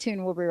season. Stay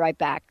tuned. We'll be right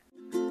back.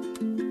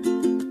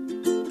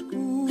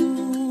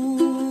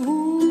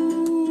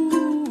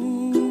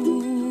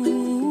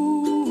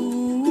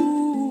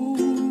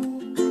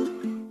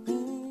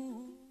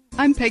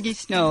 I'm Peggy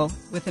Snow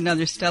with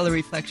another Stellar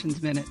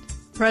Reflections Minute.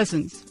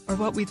 Presence, or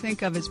what we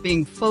think of as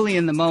being fully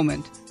in the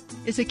moment,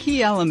 is a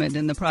key element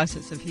in the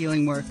process of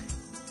healing work.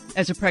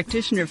 As a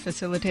practitioner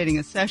facilitating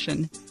a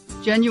session,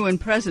 Genuine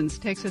presence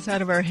takes us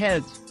out of our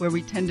heads, where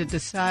we tend to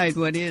decide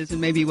what is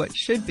and maybe what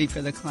should be for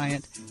the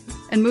client,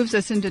 and moves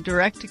us into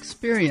direct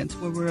experience,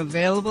 where we're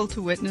available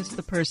to witness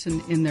the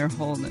person in their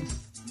wholeness.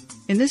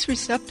 In this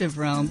receptive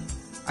realm,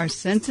 our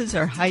senses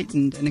are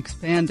heightened and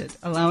expanded,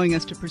 allowing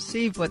us to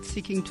perceive what's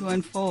seeking to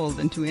unfold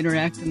and to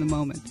interact in the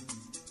moment.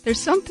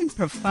 There's something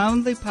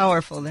profoundly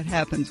powerful that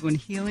happens when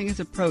healing is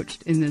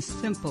approached in this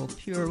simple,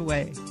 pure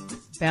way.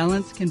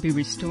 Balance can be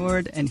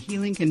restored and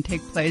healing can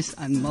take place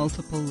on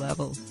multiple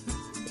levels.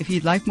 If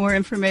you'd like more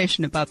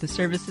information about the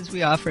services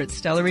we offer at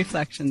Stellar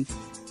Reflections,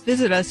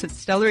 visit us at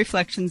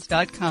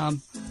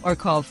stellarreflections.com or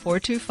call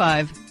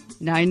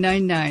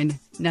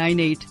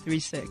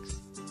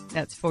 425-999-9836.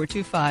 That's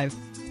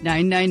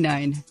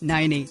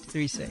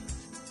 425-999-9836.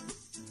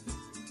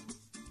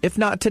 If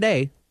not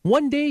today,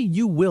 one day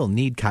you will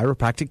need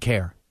chiropractic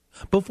care.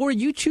 Before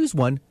you choose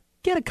one,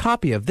 get a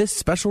copy of this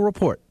special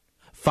report,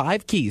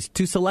 5 Keys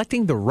to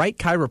Selecting the Right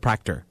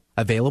Chiropractor,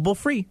 available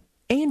free,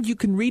 and you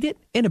can read it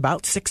in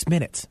about 6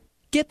 minutes.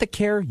 Get the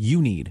care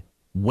you need,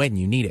 when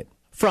you need it,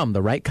 from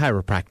the right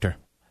chiropractor.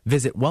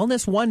 Visit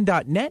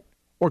wellness1.net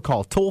or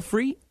call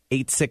toll-free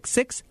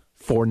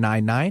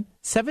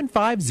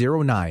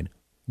 866-499-7509.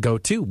 Go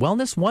to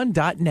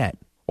wellness1.net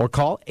or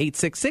call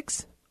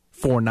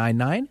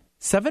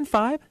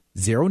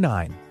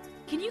 866-499-7509.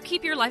 Can you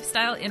keep your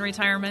lifestyle in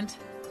retirement?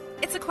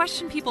 It's a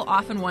question people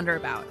often wonder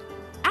about.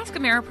 Ask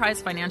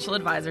Ameriprise financial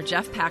advisor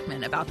Jeff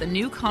Packman about the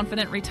new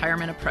Confident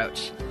Retirement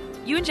Approach.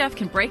 You and Jeff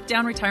can break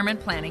down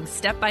retirement planning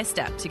step by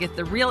step to get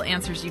the real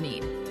answers you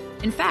need.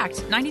 In fact,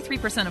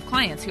 93% of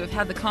clients who have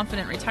had the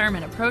Confident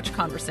Retirement Approach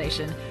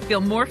conversation feel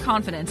more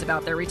confident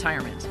about their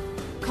retirement.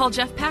 Call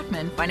Jeff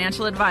Packman,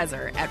 financial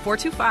advisor, at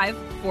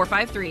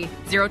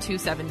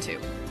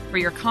 425-453-0272 for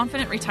your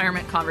Confident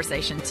Retirement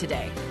conversation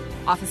today.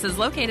 Office is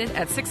located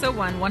at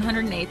 601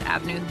 108th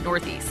Avenue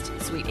Northeast,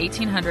 Suite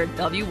 1800,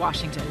 Bellevue,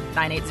 Washington,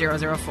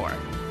 98004.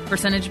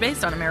 Percentage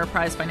based on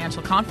Ameriprise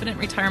Financial Confident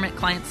Retirement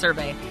Client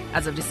Survey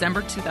as of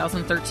December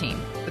 2013.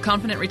 The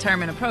Confident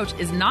Retirement Approach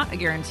is not a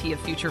guarantee of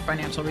future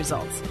financial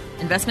results.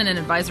 Investment and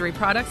advisory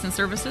products and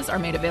services are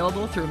made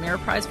available through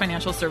Ameriprise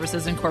Financial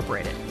Services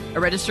Incorporated, a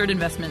registered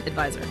investment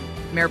advisor.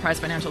 Ameriprise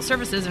Financial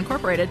Services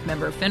Incorporated,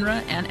 member of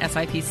FINRA and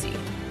SIPC.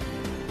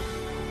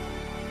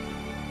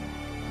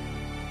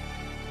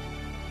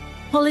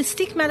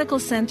 Holistic Medical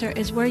Center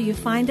is where you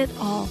find it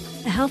all.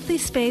 A healthy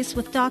space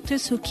with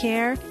doctors who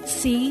care,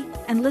 see,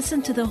 and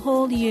listen to the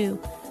whole you.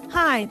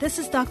 Hi, this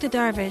is Dr.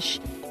 Darvish.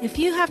 If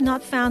you have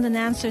not found an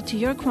answer to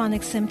your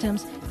chronic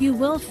symptoms, you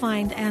will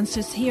find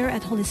answers here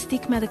at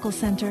Holistic Medical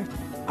Center.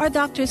 Our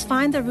doctors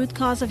find the root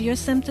cause of your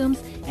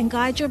symptoms and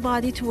guide your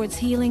body towards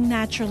healing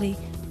naturally.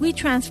 We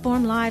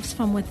transform lives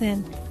from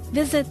within.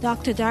 Visit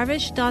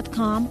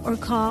drdarvish.com or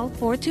call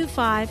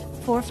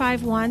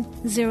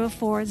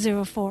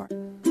 425-451-0404.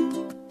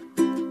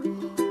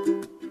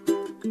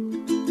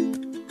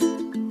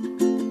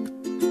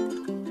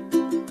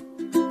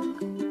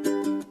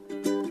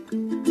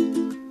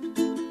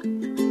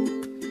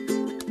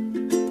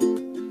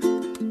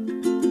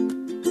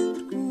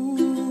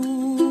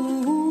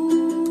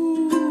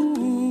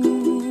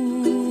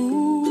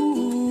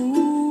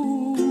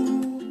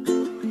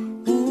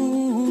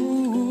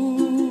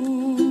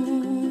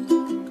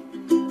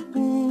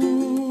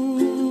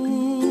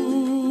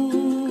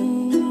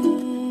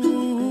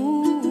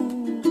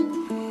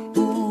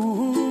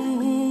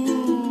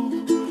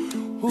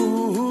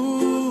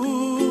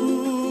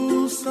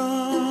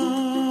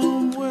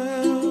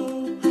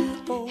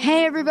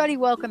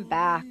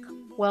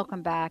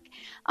 Welcome back.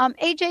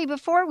 AJ,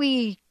 before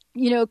we,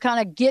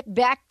 kind of get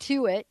back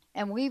to it,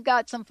 and we've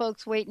got some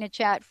folks waiting to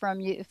chat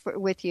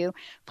with you,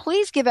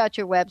 please give out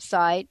your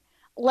website.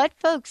 Let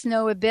folks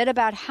know a bit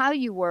about how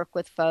you work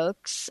with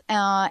folks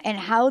and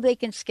how they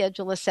can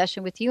schedule a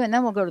session with you, and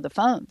then we'll go to the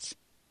phones.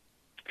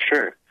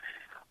 Sure.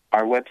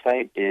 Our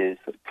website is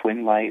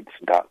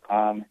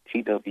twinlights.com,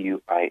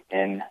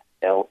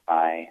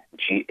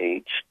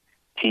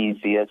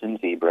 TWINLIGHTZ as in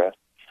zebra.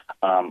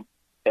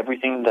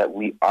 Everything that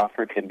we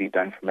offer can be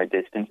done from a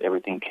distance.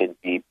 Everything can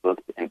be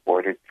booked and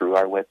ordered through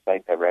our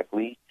website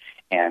directly.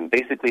 And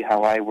basically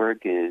how I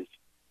work is,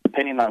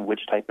 depending on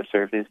which type of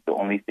service, the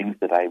only things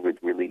that I would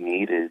really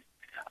need is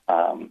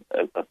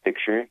a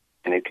picture,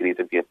 and it could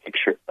either be a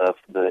picture of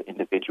the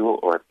individual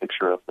or a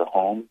picture of the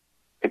home,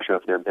 picture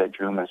of their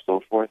bedroom and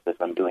so forth,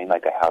 if I'm doing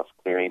like a house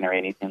clearing or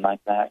anything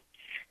like that.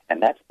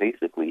 And that's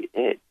basically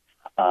it.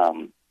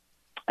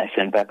 I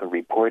send back a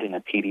report in a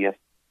PDF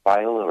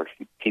file or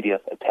PDF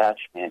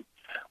attachment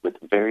with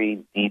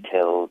very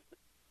detailed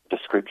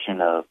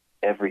description of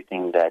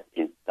everything that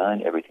is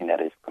done, everything that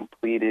is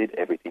completed,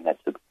 everything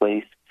that took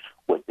place,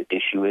 what the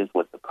issue is,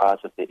 what the cause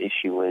of the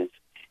issue is,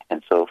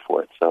 and so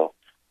forth. So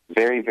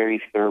very,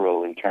 very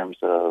thorough in terms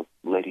of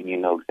letting you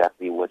know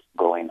exactly what's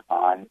going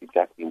on,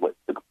 exactly what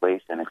took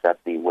place, and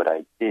exactly what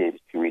I did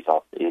to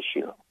resolve the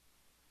issue.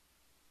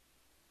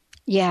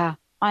 Yeah.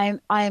 I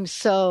am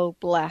so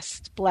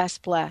blessed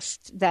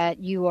that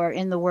you are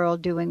in the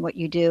world doing what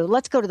you do.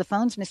 Let's go to the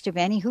phones, Mr.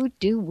 Vanny. Who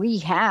do we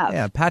have?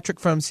 Yeah, Patrick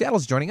from Seattle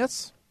is joining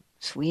us.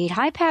 Sweet.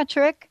 Hi,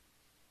 Patrick.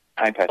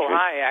 Hi, Patrick. Oh,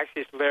 hi.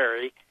 Actually, it's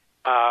Larry.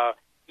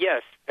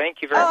 Yes,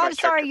 thank you very much. Oh, I'm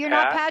sorry. Dr. You're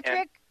Pat, not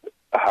Patrick?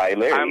 Hi,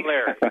 Larry. I'm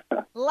Larry.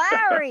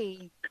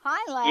 Larry.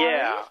 Hi, Larry.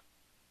 Yeah.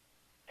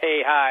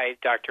 Hey, hi,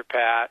 Dr.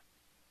 Pat.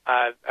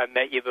 I've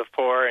met you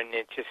before, and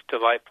it's just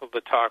delightful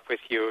to talk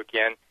with you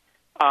again.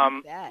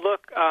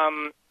 Look,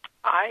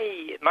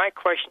 my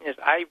question is,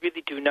 I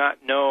really do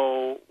not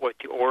know what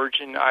the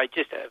origin. I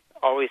just have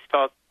always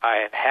felt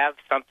I have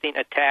something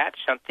attached,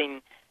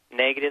 something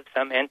negative,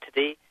 some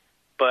entity.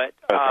 But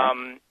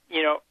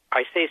you know,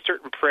 I say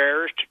certain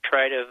prayers to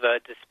try to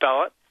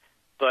dispel it.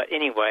 But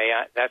anyway,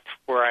 that's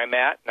where I'm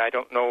at, and I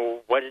don't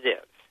know what it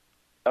is.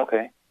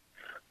 Okay.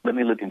 Let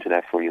me look into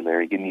that for you,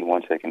 Larry. Give me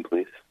 1 second,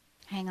 please.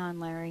 Hang on,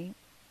 Larry.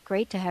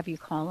 Great to have you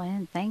call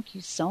in. Thank you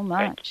so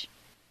much.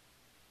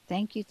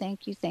 Thank you.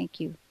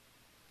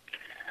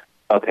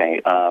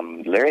 Okay.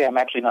 Larry, I'm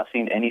actually not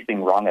seeing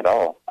anything wrong at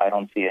all. I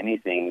don't see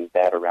anything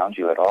bad around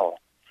you at all.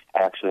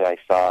 Actually, I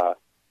saw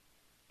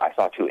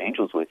 2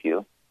 angels with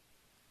you.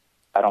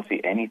 I don't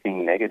see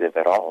anything negative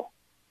at all.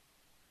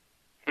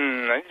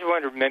 I just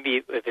wonder maybe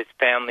if it's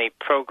family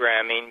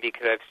programming,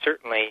 because I've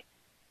certainly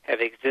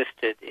have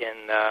existed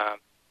in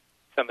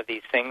some of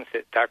these things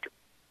that Dr.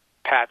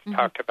 Pat's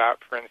talked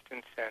about, for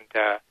instance, and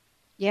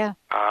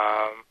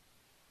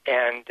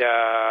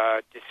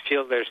just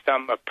feel there's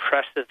some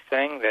oppressive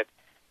thing that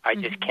I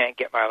just can't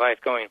get my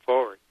life going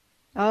forward.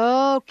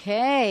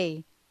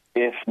 Okay.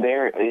 If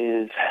there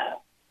is...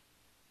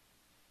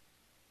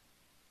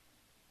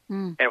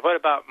 And what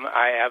about,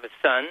 I have a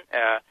son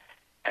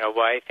and a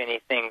wife,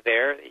 anything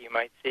there that you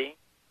might see?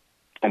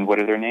 And what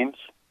are their names?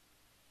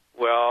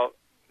 Well,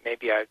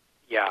 maybe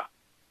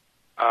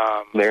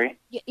Larry?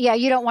 Yeah,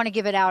 you don't want to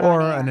give it out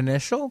Or on air. an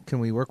initial? Can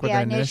we work with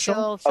an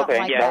initial? Something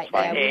okay, like that's that.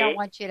 fine. Yeah, we don't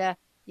want you to,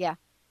 That's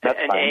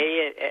an fine.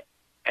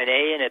 an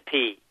A and a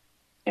P.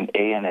 An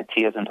A and a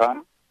T as in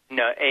Tom?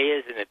 No, A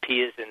is in a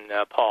P is in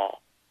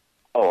Paul.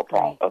 Oh,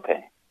 Paul.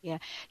 Okay. Yeah.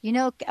 You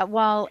know,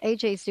 while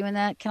AJ's doing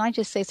that, can I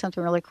just say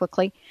something really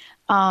quickly?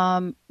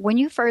 When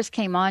you first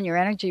came on, your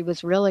energy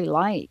was really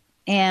light.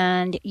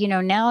 And, you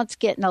know, now it's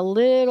getting a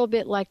little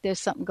bit like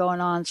there's something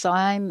going on. So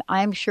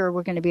I'm sure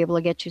we're going to be able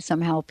to get you some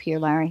help here,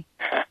 Larry.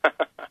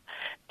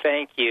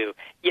 Thank you.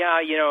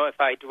 Yeah, you know,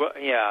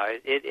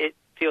 it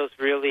feels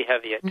really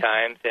heavy at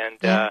times. And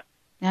yeah,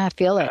 I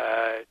feel it.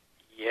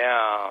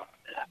 Yeah.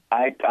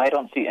 I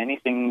don't see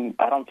anything.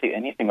 I don't see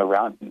anything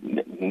around.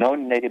 No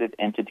negative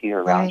entity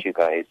around you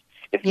guys.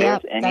 If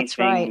there's anything, that's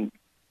right.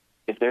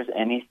 If there's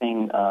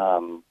anything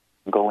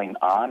going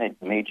on,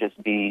 it may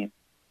just be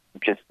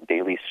just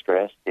daily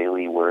stress,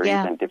 daily worries,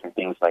 and different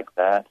things like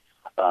that.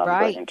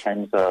 But in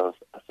terms of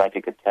a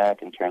psychic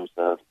attack, in terms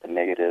of a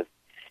negative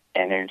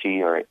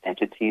energy or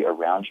entity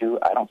around you,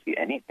 I don't see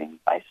anything.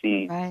 I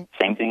see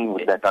same thing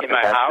with that Dr.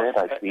 Pat said.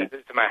 I see.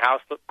 Does my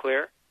house look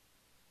clear?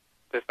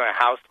 Does my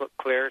house look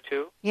clear,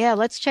 too? Yeah,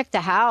 let's check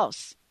the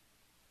house.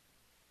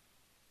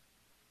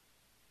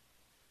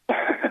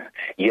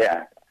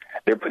 Yeah.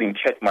 They're putting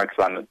check marks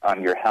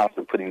on your house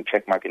and putting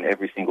check mark in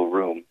every single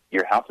room.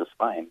 Your house is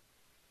fine.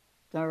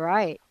 All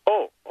right.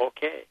 Oh,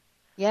 okay.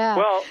 Yeah.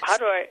 Well, how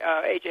do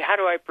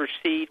I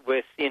proceed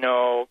with, you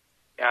know,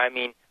 I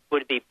mean,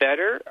 would it be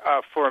better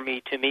for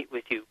me to meet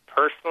with you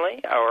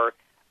personally, or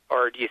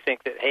do you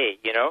think that, hey,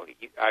 you know,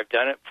 I've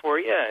done it for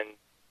you and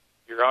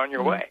you're on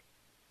your way?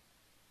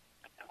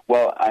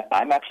 Well,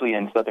 I'm actually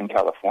in Southern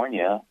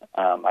California.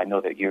 I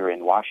know that you're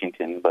in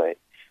Washington, but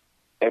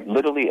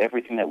literally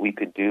everything that we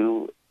could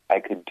do, I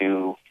could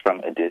do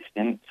from a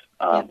distance.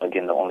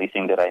 Again, the only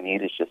thing that I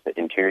need is just an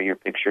interior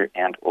picture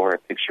and or a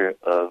picture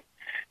of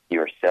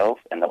yourself.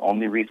 And the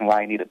only reason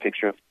why I need a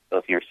picture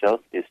of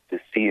yourself is to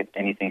see if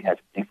anything has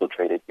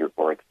infiltrated your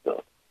auric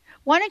field.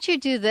 Why don't you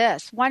do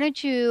this? Why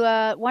don't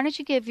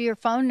you give your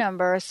phone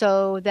number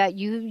so that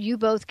you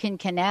both can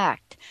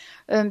connect?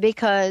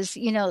 Because,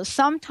 you know,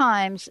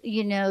 sometimes,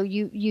 you know,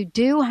 you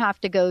do have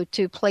to go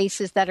to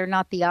places that are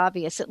not the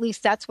obvious. At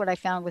least that's what I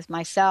found with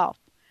myself.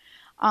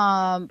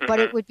 But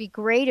it would be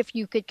great if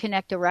you could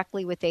connect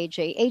directly with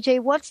AJ.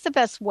 AJ, what's the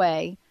best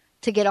way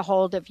to get a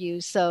hold of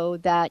you so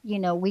that, you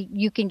know,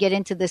 you can get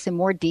into this in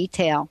more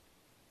detail?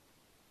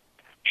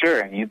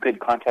 Sure. You could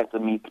contact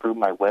me through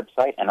my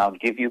website, and I'll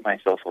give you my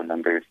cell phone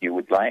number if you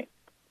would like.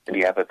 Do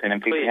you have a pen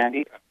and paper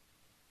handy?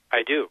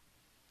 I do.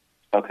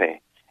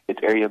 Okay. It's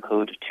area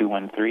code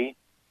 213-819-0146.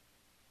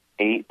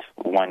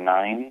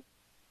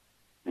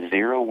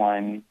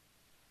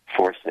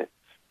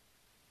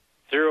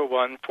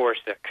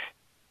 0146.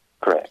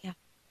 Correct.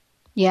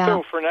 Yeah.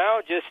 So for now,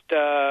 just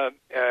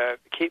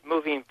keep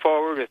moving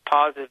forward with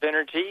positive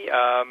energy.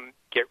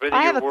 Get rid of your worries.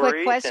 I have a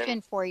quick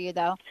question for you,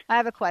 though. I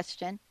have a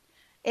question.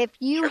 If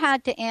you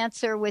had to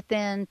answer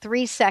within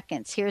 3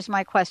 seconds, here's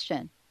my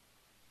question.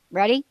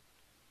 Ready?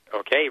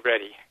 Okay,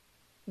 ready.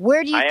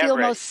 Where do you feel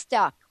most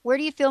stuck? Where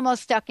do you feel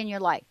most stuck in your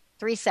life?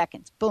 3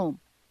 seconds. Boom.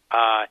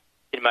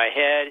 In my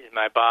head, in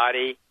my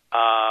body,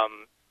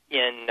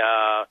 in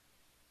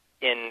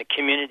the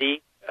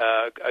community,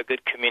 a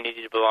good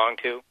community to belong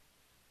to.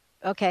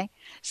 Okay.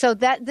 So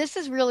this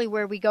is really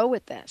where we go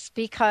with this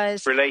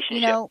because,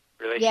 relationship.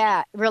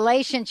 Yeah,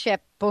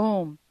 relationship,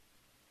 boom.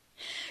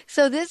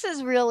 So this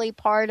is really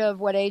part of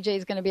what AJ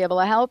is going to be able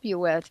to help you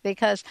with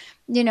because,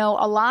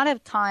 a lot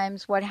of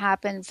times what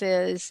happens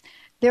is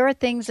there are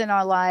things in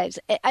our lives,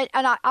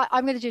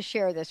 I'm going to just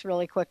share this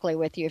really quickly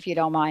with you if you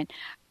don't mind.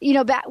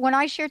 Back when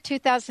I shared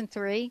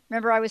 2003,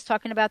 remember I was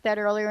talking about that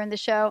earlier in the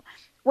show?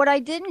 What I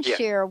didn't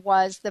share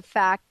was the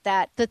fact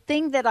that the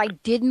thing that I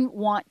didn't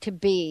want to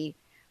be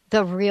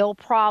the real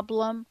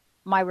problem,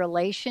 my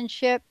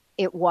relationship,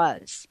 it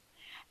was.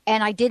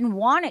 And I didn't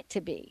want it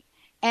to be.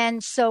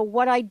 And so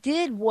what I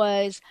did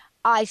was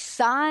I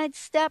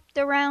sidestepped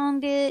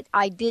around it.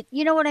 I did,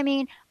 you know what I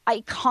mean?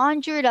 I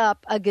conjured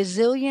up a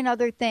gazillion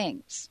other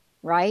things,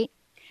 right?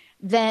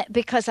 That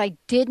because I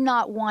did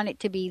not want it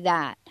to be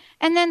that.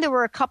 And then there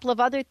were a couple of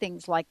other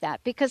things like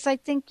that because I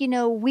think,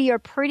 we are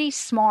pretty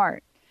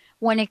smart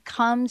when it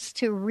comes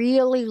to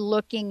really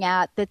looking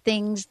at the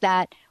things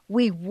that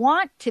we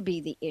want to be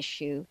the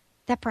issue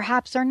that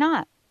perhaps are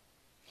not.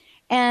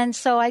 And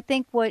so I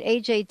think what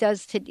AJ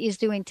is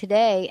doing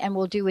today and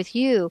will do with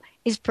you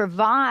is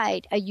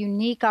provide a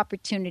unique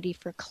opportunity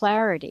for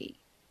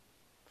clarity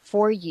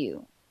for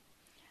you.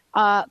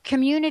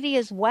 Community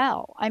as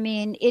well. I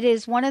mean, it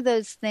is one of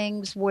those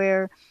things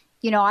where,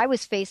 I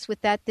was faced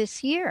with that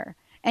this year.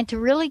 And to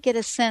really get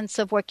a sense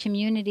of what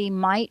community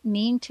might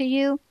mean to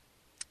you,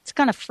 it's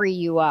going to free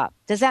you up.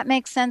 Does that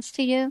make sense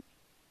to you?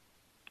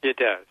 It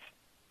does.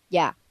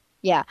 Yeah.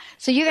 Yeah.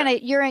 So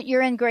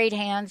you're in great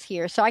hands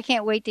here. So I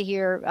can't wait to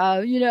hear,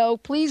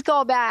 please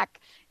call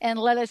back and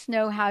let us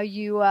know how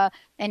you and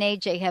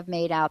AJ have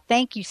made out.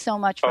 Thank you so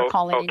much for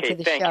calling into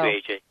the show.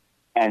 Thank you, AJ.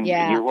 And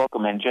you're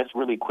welcome. And just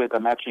really quick,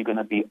 I'm actually going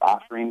to be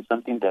offering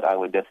something that I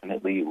would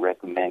definitely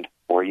recommend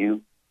for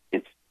you.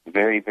 It's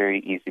very,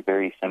 very easy,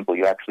 very simple.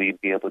 You actually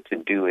be able to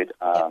do it.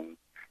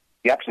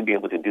 You actually be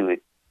able to do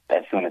it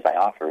as soon as I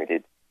offer it.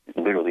 It's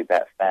literally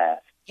that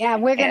fast. Yeah,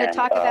 we're going to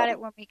talk about it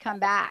when we come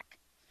back.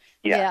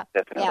 Yeah,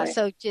 definitely. Yeah,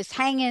 so just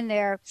hang in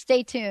there.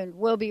 Stay tuned.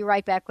 We'll be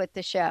right back with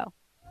the show.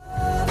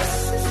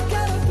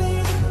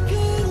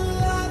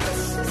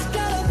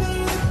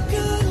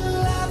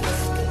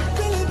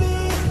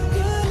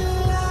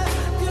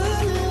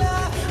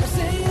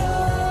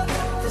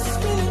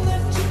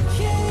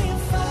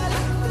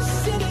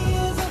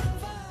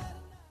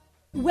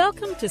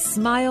 Welcome to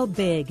Smile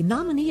Big,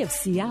 nominee of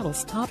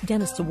Seattle's Top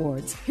Dentist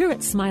Awards. Here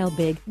at Smile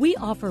Big, we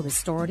offer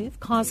restorative,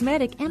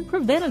 cosmetic, and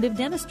preventative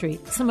dentistry.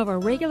 Some of our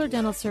regular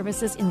dental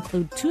services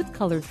include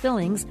tooth-colored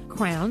fillings,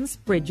 crowns,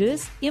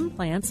 bridges,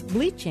 implants,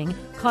 bleaching,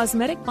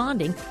 cosmetic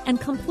bonding, and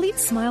complete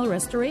smile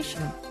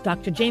restoration.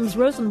 Dr. James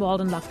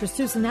Rosenwald and Dr.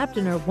 Susan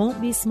Abdiner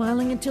won't be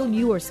smiling until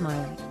you are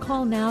smiling.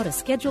 Call now to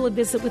schedule a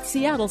visit with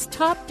Seattle's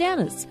top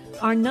dentists.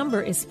 Our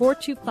number is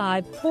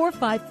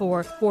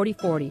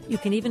 425-454-4040. You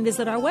can even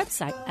visit our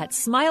website at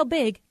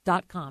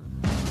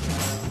smilebig.com.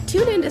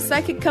 Tune in to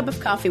Psychic Cup of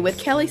Coffee with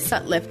Kelly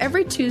Sutliff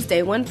every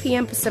Tuesday, 1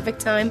 p.m. Pacific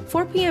Time,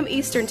 4 p.m.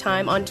 Eastern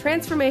Time on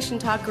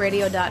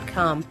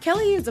TransformationTalkRadio.com.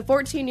 Kelly is a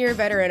 14-year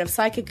veteran of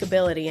psychic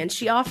ability, and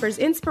she offers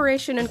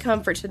inspiration and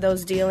comfort to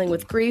those dealing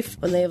with grief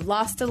when they have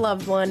lost a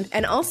loved one,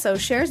 and also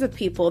shares with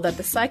people that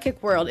the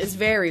psychic world is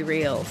very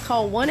real.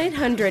 Call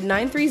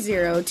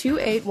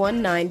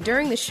 1-800-930-2819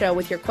 during the show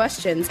with your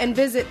questions, and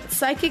visit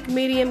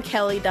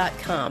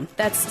PsychicMediumKelly.com.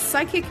 That's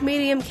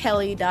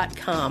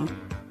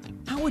PsychicMediumKelly.com.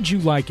 How would you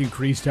like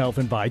increased health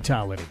and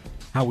vitality?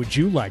 How would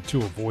you like to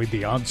avoid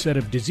the onset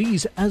of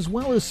disease as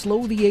well as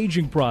slow the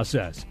aging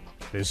process?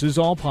 This is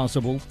all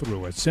possible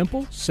through a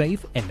simple,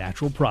 safe, and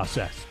natural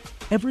process.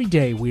 Every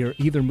day we are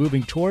either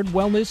moving toward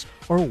wellness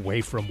or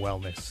away from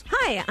wellness.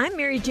 Hi, I'm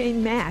Mary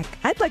Jane Mack.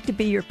 I'd like to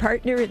be your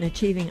partner in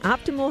achieving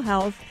optimal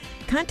health.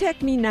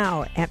 Contact me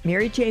now at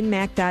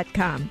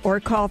maryjanemack.com or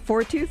call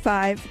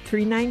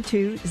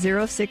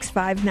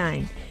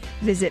 425-392-0659.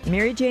 Visit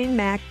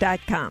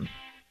maryjanemack.com.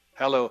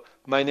 Hello,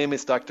 my name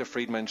is Dr.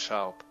 Friedman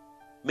Schaub.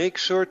 Make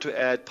sure to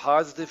add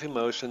positive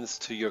emotions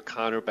to your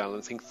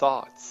counterbalancing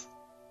thoughts.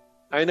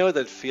 I know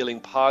that feeling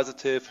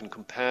positive and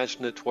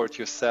compassionate toward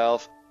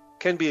yourself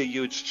can be a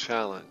huge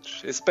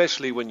challenge,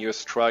 especially when you're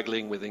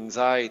struggling with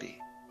anxiety.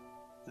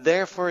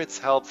 Therefore, it's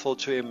helpful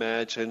to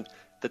imagine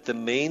that the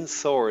main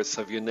source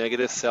of your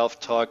negative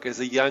self-talk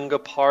is a younger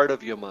part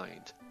of your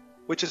mind,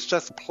 which is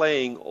just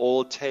playing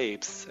old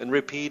tapes and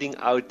repeating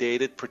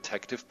outdated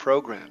protective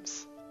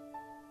programs.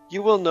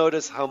 You will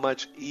notice how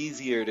much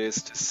easier it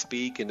is to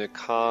speak in a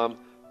calm,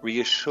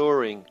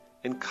 reassuring,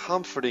 and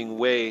comforting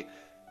way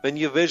when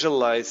you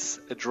visualize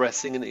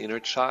addressing an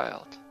inner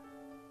child.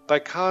 By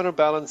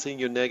counterbalancing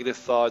your negative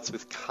thoughts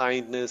with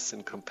kindness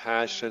and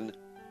compassion,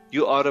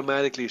 you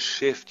automatically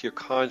shift your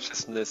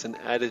consciousness and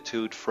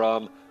attitude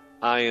from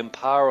 "I am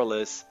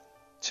powerless"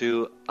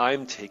 to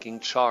 "I'm taking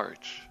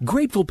charge."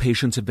 Grateful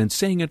patients have been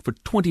saying it for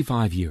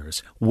 25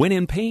 years. When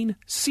in pain,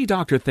 see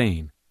Dr.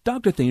 Thane.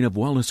 Dr. Thane of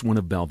Wellness One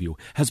of Bellevue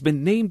has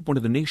been named one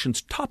of the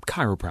nation's top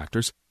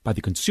chiropractors by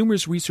the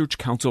Consumers Research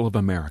Council of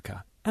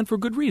America, and for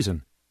good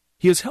reason.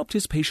 He has helped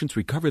his patients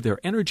recover their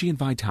energy and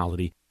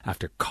vitality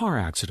after car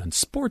accidents,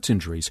 sports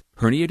injuries,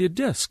 herniated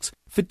discs,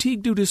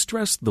 fatigue due to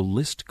stress, the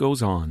list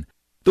goes on.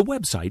 The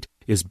website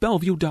is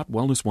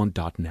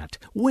bellevue.wellness1.net.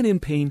 When in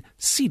pain,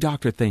 see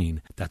Dr.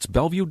 Thane. That's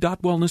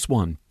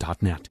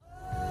bellevue.wellness1.net.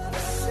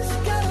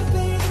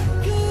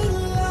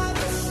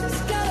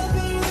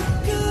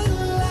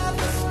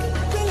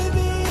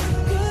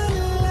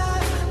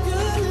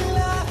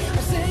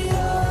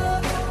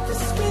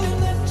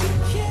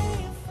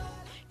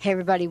 Hey,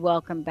 everybody,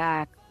 welcome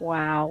back.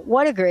 Wow,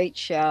 what a great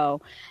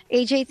show.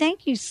 AJ,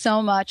 thank you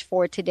so much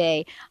for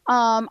today.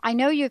 I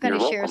know you're going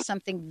to share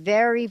something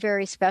very,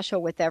 very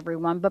special with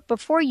everyone, but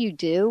before you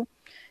do,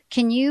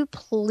 can you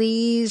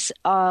please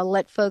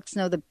let folks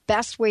know the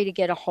best way to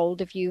get a hold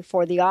of you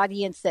for the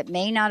audience that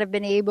may not have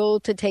been able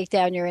to take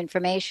down your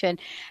information?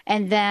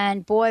 And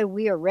then, boy,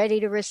 we are ready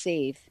to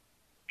receive.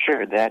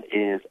 Sure, that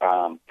is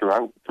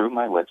through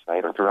my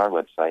website or through our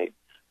website,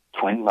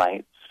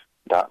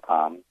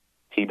 twinlights.com.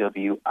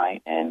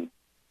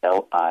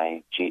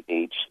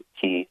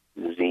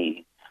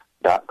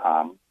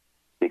 TWINLIGHTZ.com.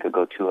 They could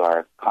go to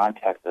our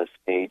contact us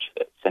page,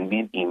 send me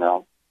an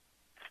email.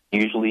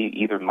 Usually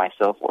either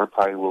myself or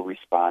Pari will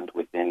respond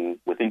within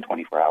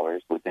 24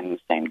 hours, within the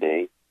same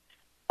day.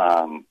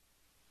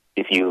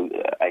 If you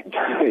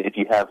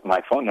have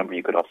my phone number,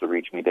 you could also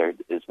reach me there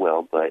as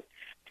well. But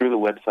through the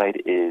website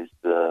is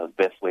the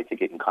best way to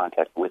get in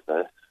contact with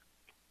us.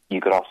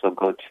 You could also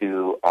go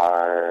to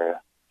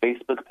our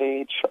Facebook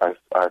page. Our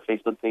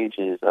Facebook page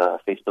is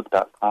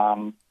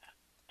facebook.com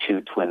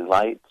to Twin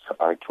Lights.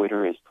 Our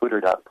Twitter is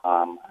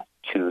twitter.com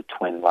to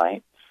Twin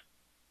Lights,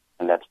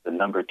 and that's the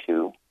number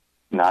 2,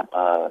 not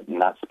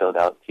spelled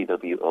out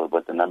TWO,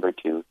 but the number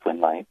 2,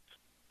 Twin Lights.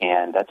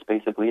 And that's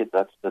basically it.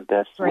 That's the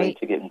best way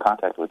to get in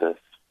contact with us.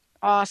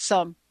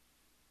 Awesome.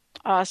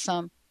 All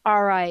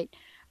right.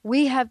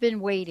 We have been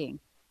waiting.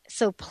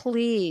 So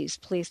please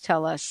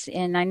tell us.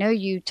 And I know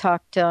you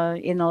talked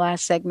in the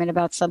last segment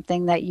about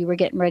something that you were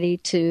getting ready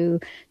to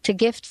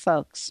gift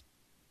folks.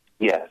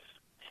 Yes.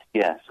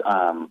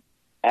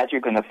 As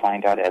you're going to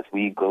find out as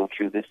we go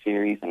through this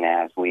series and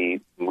as we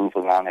move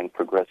along and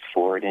progress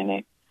forward in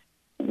it,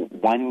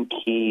 one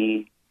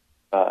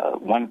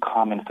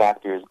common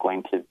factor is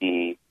going to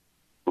be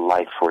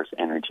life force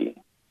energy.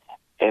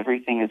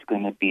 Everything is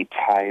going to be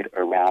tied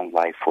around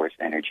life force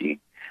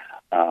energy.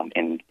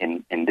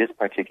 In this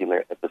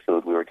particular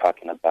episode, we were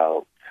talking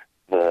about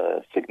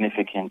the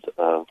significance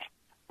of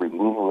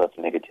removal of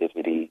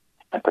negativity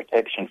and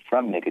protection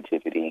from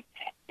negativity,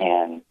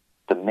 and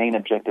the main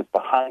objective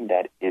behind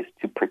that is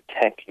to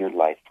protect your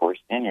life force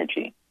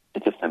energy.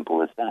 It's as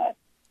simple as that.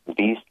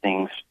 These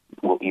things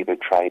will either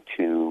try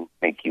to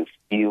make you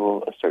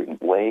feel a certain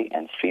way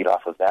and feed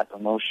off of that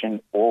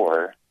emotion,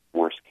 or,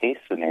 worst case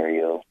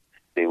scenario,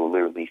 they will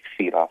literally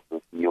feed off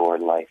of your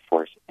life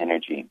force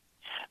energy.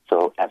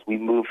 So as we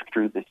move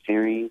through the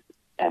series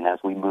and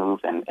as we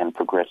move and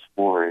progress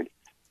forward,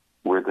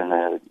 we're going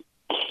to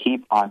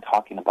keep on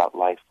talking about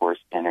life force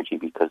energy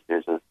because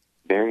there's a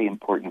very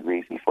important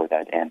reason for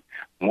that. And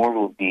more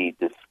will be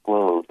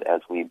disclosed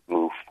as we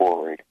move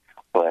forward.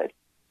 But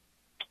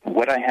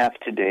what I have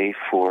today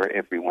for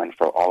everyone,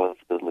 for all of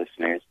the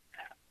listeners,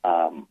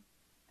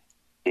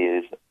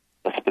 is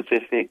a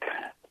specific,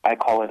 I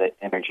call it an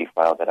energy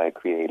file that I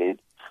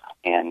created.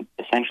 And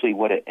essentially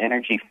what an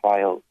energy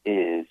file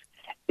is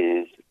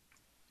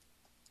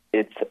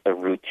it's a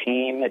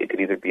routine. It could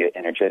either be an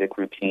energetic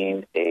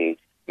routine, a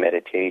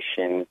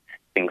meditation,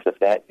 things of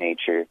that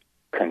nature,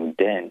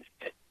 condensed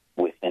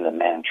within a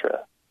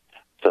mantra.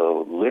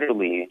 So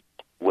literally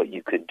what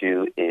you could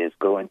do is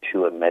go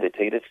into a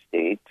meditative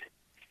state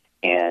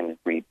and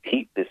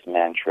repeat this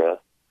mantra,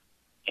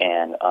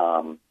 and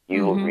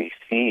you will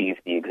receive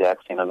the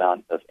exact same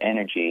amount of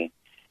energy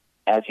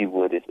as you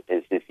would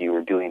as if you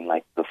were doing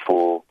like the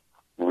full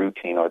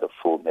routine or the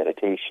full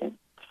meditation.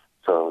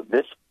 So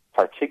this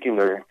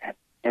particular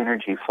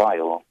energy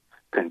file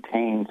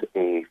contains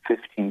a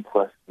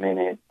 15-plus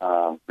minute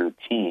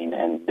routine,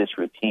 and this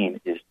routine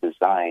is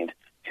designed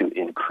to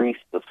increase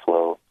the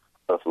flow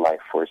of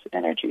life force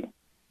energy.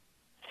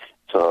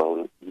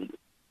 So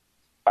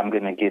I'm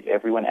going to give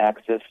everyone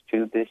access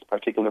to this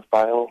particular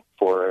file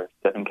for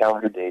 7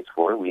 calendar days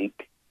for a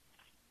week,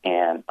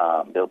 and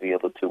they'll be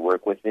able to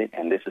work with it.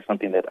 And this is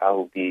something that I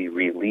will be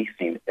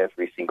releasing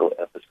every single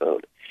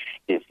episode.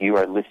 If you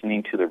are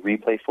listening to the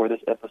replay for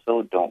this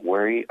episode, don't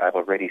worry. I've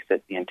already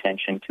set the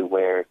intention to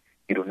where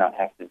you do not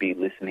have to be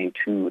listening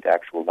to the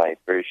actual live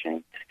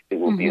version. It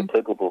will be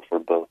applicable for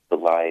both the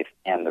live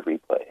and the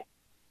replay.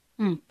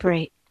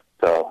 Great.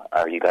 So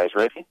are you guys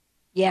ready?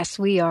 Yes,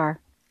 we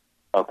are.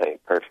 Okay,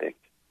 perfect.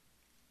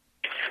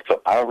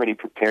 So I already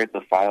prepared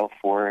the file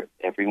for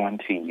everyone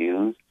to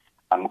use.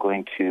 I'm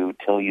going to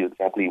tell you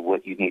exactly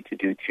what you need to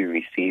do to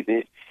receive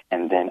it,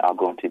 and then I'll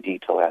go into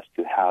detail as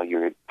to how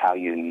you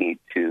need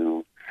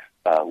to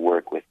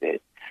work with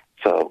it.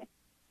 So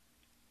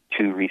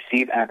to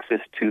receive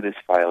access to this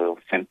file,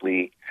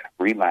 simply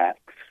relax,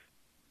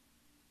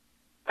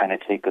 kind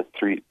of take a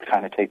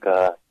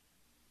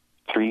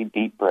 3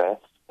 deep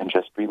breaths and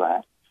just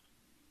relax.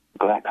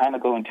 kind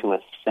of go into a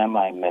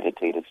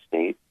semi-meditative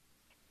state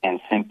and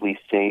simply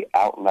say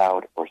out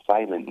loud or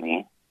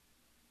silently,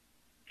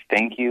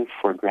 "Thank you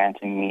for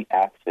granting me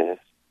access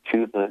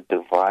to the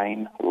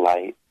divine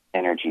light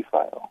energy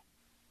file."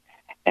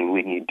 And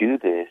when you do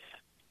this,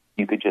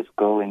 you could just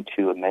go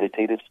into a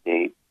meditative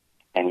state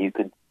and you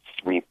could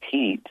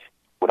repeat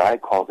what I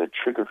call the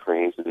trigger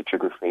phrase, or the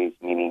trigger phrase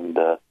meaning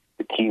the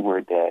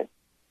keyword that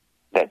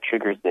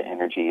triggers the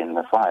energy in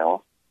the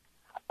file.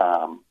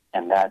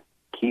 And that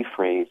key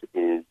phrase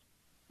is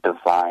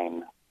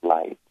divine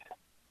light.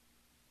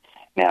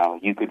 Now,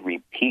 you could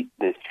repeat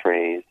this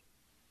phrase,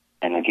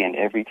 and again,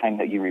 every time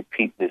that you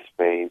repeat this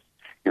phrase,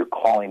 you're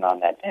calling on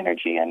that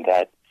energy, and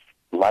that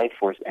life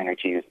force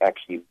energy is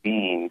actually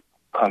being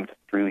pumped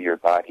through your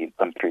body,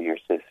 pumped through your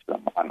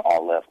system on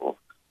all levels.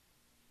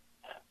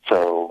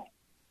 So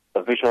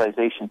a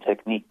visualization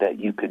technique that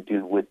you could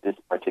do with this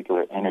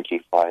particular energy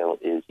file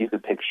is you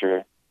could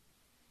picture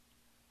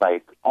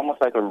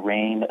almost like a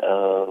rain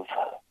of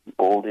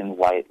golden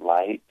white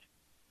light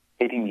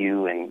hitting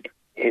you and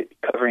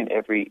covering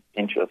every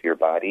inch of your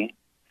body.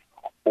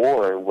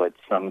 Or what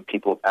some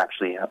people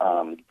actually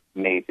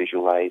may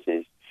visualize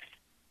is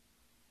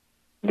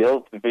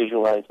they'll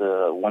visualize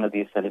one of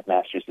the ascended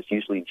masters. It's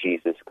usually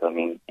Jesus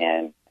coming,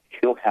 and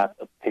he'll have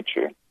a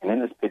picture. And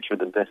in this picture,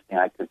 the best thing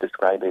I could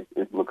describe it,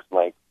 it looks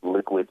like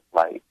liquid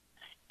light,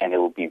 and it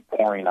will be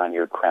pouring on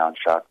your crown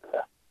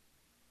chakra.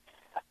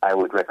 I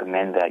would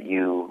recommend that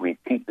you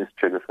repeat this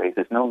trigger phrase.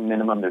 There's no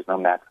minimum, there's no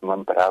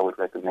maximum, but I would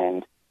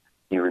recommend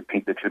you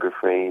repeat the trigger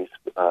phrase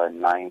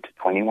 9 to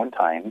 21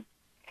 times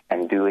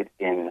and do it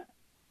in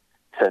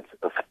sets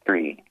of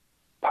 3,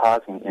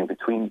 pausing in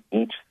between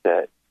each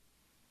set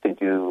to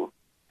do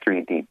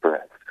 3 deep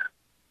breaths.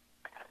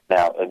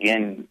 Now,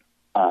 again,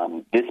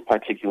 this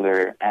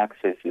particular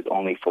access is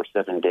only for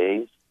 7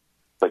 days,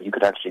 but you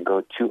could actually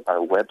go to our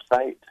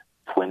website,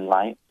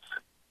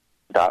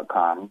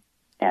 twinlights.com,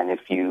 and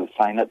if you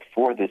sign up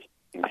for this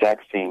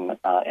exact same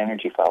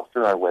energy file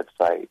through our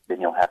website,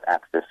 then you'll have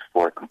access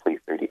for a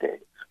complete 30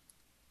 days.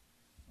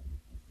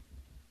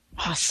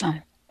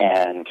 Awesome.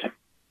 And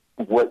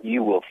what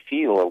you will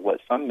feel, or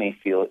what some may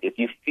feel, if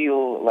you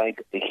feel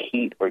like a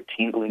heat or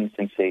tingling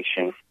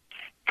sensation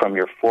from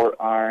your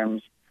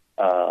forearms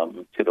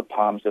to the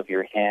palms of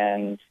your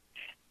hands,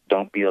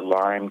 don't be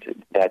alarmed.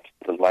 That's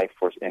the life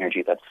force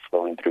energy that's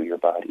flowing through your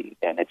body,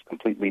 and it's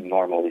completely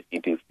normal if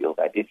you do feel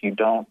that. If you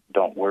don't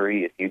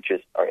worry. If you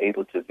just are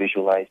able to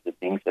visualize the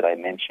things that I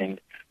mentioned,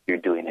 you're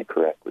doing it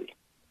correctly.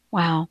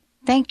 Wow.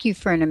 Thank you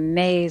for an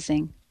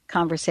amazing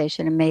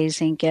conversation,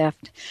 amazing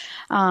gift.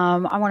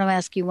 I want to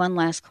ask you one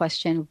last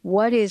question.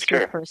 What is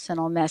your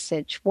personal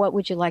message? What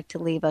would you like to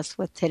leave us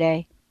with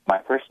today? My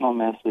personal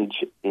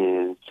message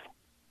is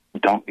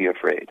don't be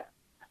afraid.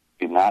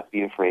 Do not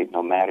be afraid,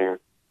 no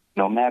matter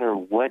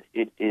what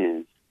it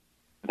is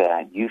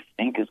that you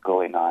think is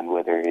going on,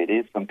 whether it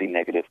is something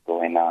negative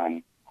going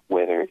on,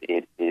 whether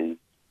it is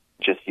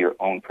just your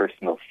own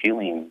personal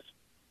feelings,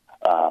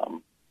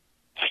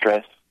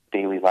 stress,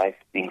 daily life,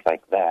 things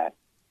like that.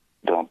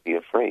 Don't be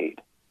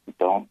afraid.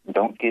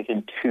 Don't give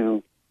in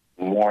to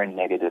more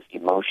negative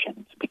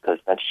emotions, because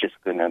that's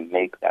just going to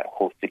make that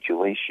whole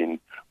situation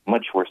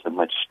much worse and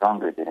much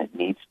stronger than it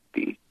needs to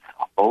be.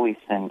 Always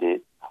send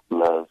it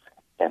love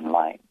and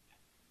light.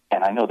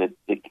 And I know that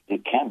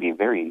it can be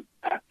very,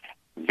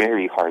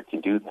 very hard to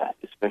do that,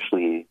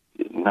 especially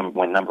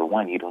when, number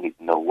one, you don't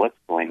even know what's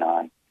going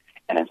on.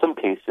 And in some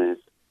cases,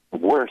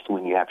 worse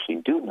when you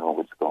actually do know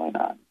what's going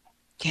on.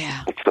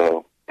 Yeah.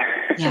 So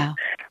yeah.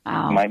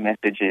 Wow. My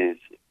message is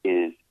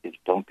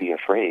don't be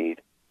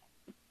afraid.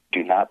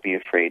 Do not be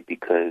afraid,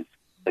 because,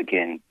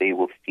 again, they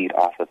will feed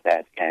off of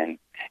that, and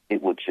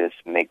it will just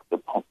make the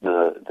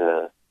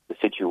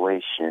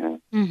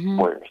situation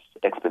worse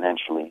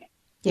exponentially.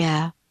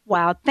 Yeah.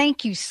 Wow.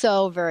 Thank you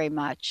so very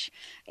much,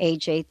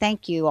 AJ.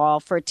 Thank you all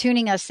for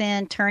tuning us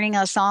in, turning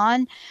us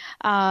on.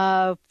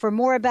 For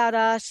more about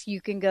us, you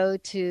can go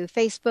to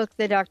Facebook,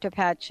 The Dr.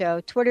 Pat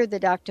Show, Twitter, The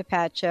Dr.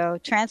 Pat Show,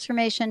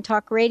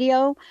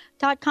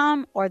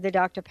 TransformationTalkRadio.com, or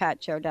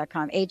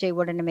TheDrPatShow.com. AJ,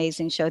 what an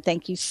amazing show.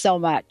 Thank you so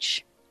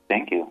much.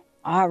 Thank you.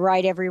 All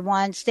right,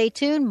 everyone. Stay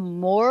tuned.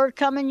 More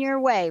coming your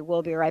way.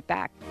 We'll be right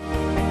back.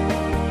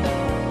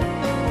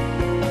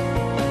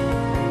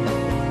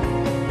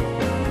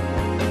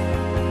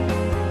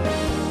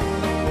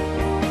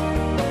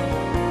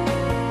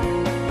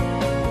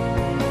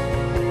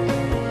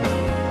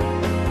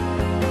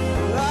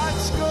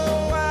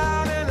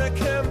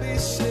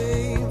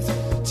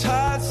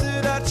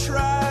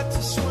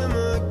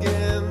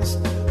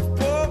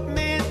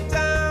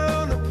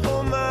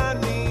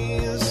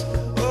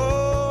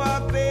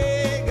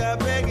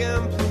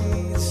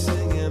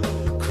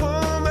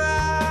 Come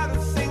out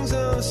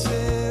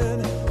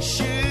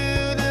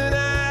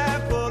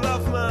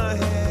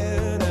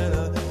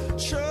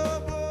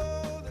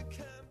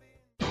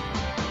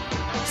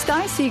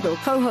Siegel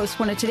co-hosts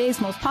one of today's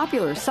most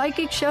popular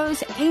psychic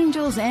shows,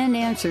 Angels and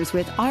Answers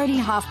with Artie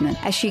Hoffman,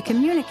 as she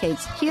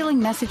communicates healing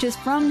messages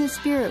from the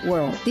spirit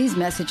world. These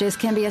messages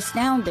can be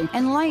astounding,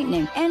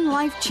 enlightening, and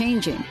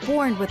life-changing.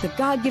 Born with the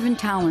God-given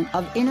talent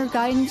of inner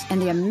guidance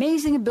and the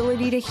amazing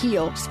ability to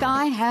heal,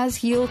 Sky has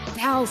healed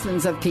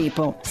thousands of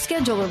people.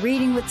 Schedule a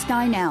reading with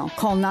Sky now.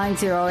 Call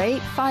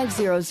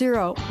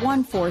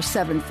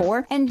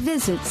 908-500-1474 and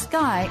visit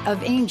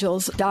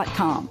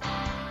skyofangels.com.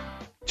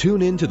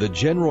 Tune in to The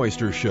Jen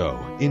Royster Show,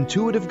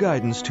 intuitive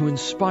guidance to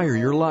inspire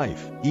your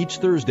life, each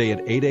Thursday at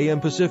 8 a.m.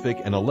 Pacific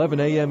and 11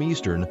 a.m.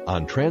 Eastern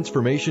on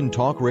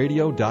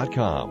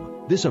TransformationTalkRadio.com.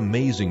 This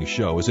amazing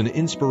show is an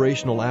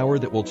inspirational hour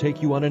that will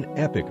take you on an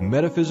epic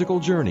metaphysical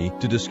journey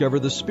to discover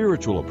the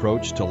spiritual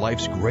approach to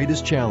life's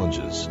greatest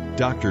challenges.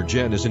 Dr.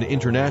 Jen is an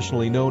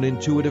internationally known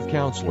intuitive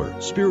counselor,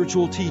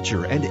 spiritual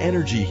teacher, and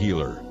energy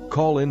healer.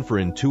 Call in for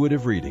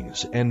intuitive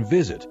readings and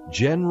visit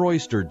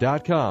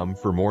jenroyster.com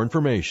for more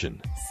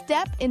information.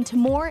 Step into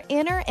more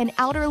inner and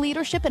outer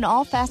leadership in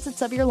all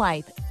facets of your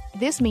life.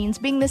 This means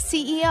being the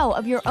CEO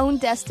of your own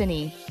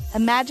destiny.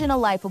 Imagine a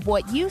life of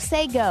what you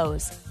say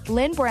goes.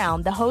 Lynn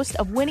Brown, the host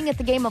of Winning at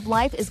the Game of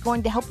Life, is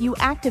going to help you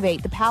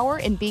activate the power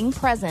in being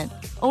present,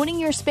 owning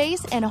your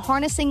space, and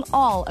harnessing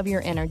all of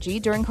your energy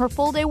during her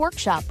full-day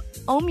workshop.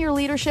 Own your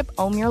leadership,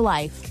 own your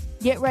life.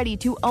 Get ready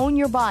to own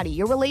your body,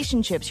 your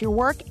relationships, your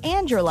work,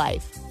 and your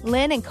life.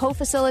 Lynn and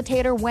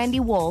co-facilitator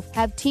Wendy Wolf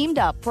have teamed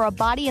up for a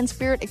body and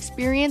spirit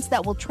experience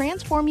that will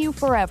transform you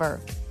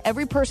forever.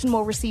 Every person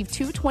will receive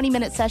 2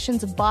 20-minute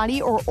sessions of body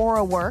or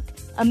aura work,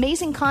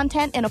 amazing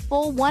content, and a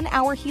full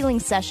 1-hour healing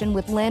session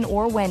with Lynn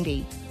or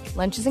Wendy.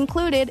 Lunch is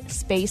included,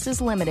 space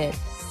is limited.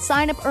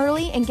 Sign up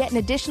early and get an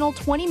additional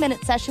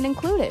 20-minute session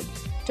included.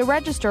 To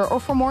register or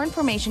for more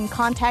information,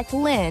 contact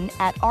Lynn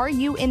at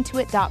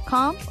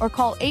ruintuit.com or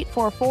call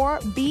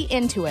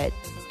 844-BE-INTUIT.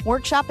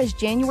 Workshop is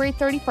January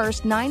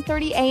 31st,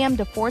 9:30 a.m.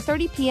 to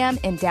 4:30 p.m.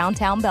 in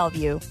downtown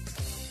Bellevue.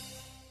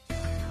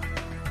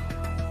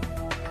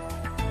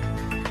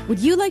 Would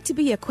you like to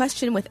be a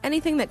question with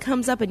anything that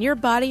comes up in your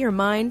body or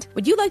mind?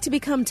 Would you like to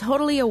become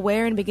totally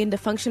aware and begin to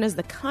function as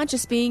the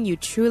conscious being you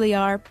truly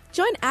are?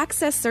 Join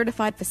Access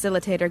Certified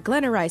Facilitator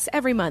Glenna Rice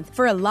every month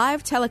for a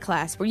live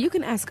teleclass where you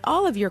can ask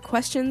all of your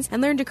questions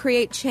and learn to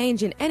create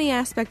change in any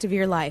aspect of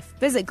your life.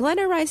 Visit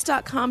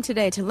glennarice.com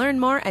today to learn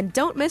more and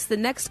don't miss the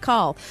next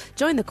call.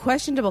 Join the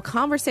questionable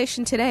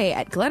conversation today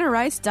at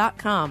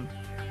glennarice.com.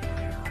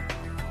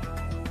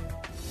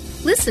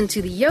 Listen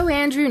to the Yo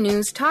Andrew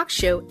News Talk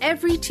Show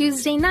every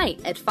Tuesday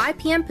night at 5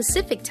 p.m.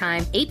 Pacific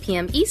Time, 8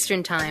 p.m.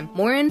 Eastern Time.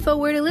 More info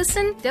where to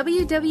listen?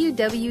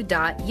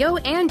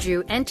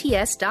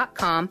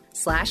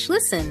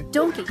 www.yoandrewnts.com/listen.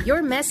 Don't get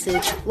your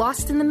message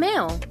lost in the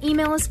mail.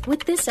 Email us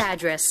with this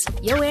address,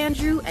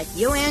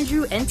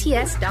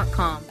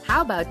 yoandrew@yoandrewnts.com.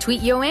 How about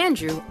tweet Yo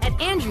Andrew at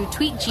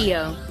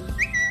AndrewTweetGeo?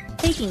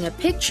 Taking a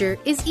picture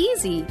is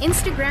easy.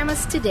 Instagram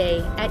us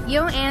today at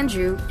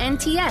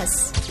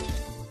YoAndrewNTS.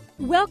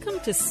 Welcome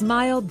to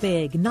Smile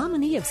Big,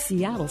 nominee of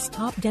Seattle's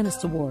Top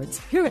Dentist Awards.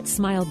 Here at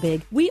Smile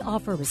Big, we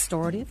offer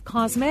restorative,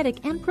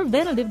 cosmetic, and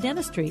preventative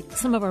dentistry.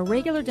 Some of our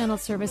regular dental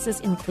services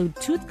include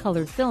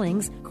tooth-colored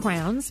fillings,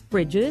 crowns,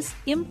 bridges,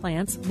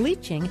 implants,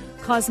 bleaching,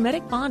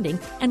 cosmetic bonding,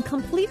 and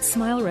complete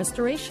smile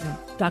restoration.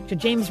 Dr.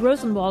 James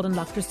Rosenwald and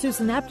Dr.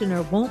 Susan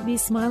Abdener won't be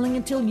smiling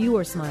until you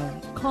are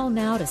smiling. Call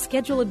now to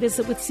schedule a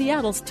visit with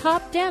Seattle's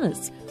top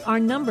dentists. Our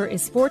number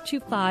is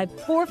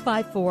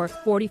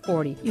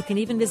 425-454-4040. You can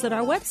even visit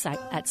our website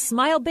at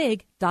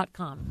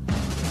smilebig.com.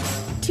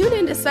 Tune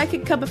in to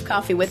Psychic Cup of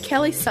Coffee with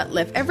Kelly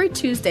Sutliff every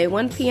Tuesday,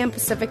 1 p.m.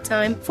 Pacific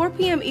Time, 4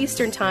 p.m.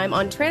 Eastern Time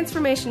on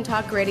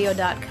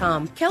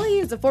TransformationTalkRadio.com. Kelly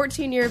is a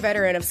 14-year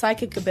veteran of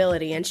psychic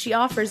ability, and she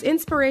offers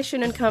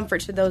inspiration and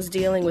comfort to those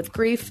dealing with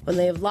grief when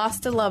they have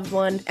lost a loved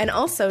one, and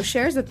also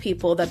shares with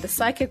people that the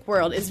psychic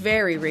world is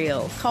very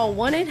real. Call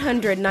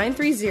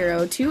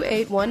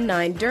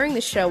 1-800-930-2819 during the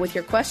show with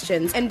your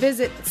questions and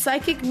visit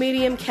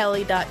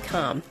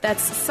PsychicMediumKelly.com.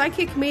 That's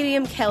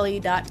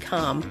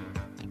PsychicMediumKelly.com.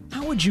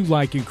 How would you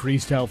like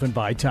increased health and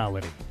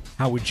vitality?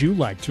 How would you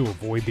like to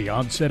avoid the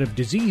onset of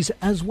disease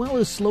as well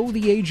as slow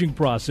the aging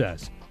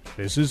process?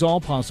 This is all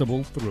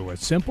possible through a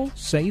simple,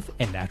 safe,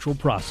 and natural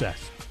process.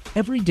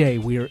 Every day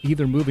we are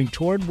either moving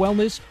toward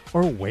wellness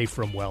or away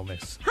from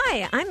wellness.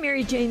 Hi, I'm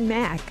Mary Jane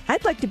Mack.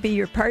 I'd like to be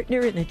your partner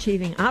in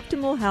achieving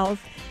optimal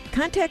health.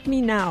 Contact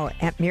me now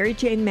at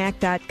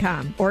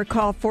maryjanemack.com or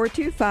call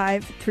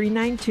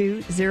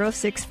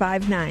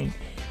 425-392-0659.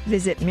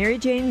 Visit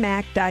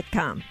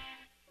maryjanemack.com.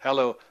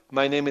 Hello,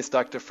 my name is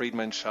Dr.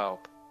 Friedman Schaub.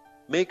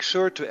 Make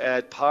sure to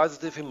add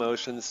positive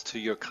emotions to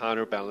your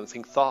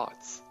counterbalancing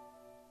thoughts.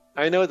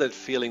 I know that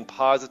feeling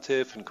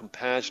positive and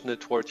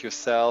compassionate toward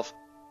yourself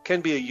can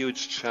be a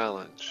huge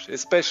challenge,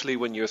 especially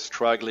when you're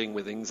struggling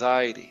with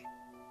anxiety.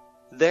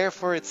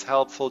 Therefore, it's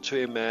helpful to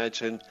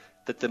imagine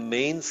that the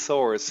main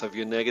source of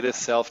your negative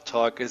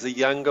self-talk is a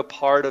younger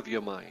part of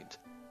your mind,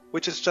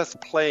 which is just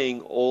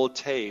playing old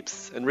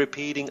tapes and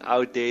repeating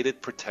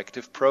outdated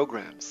protective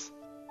programs.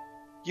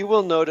 You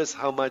will notice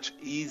how much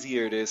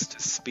easier it is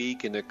to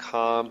speak in a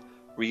calm,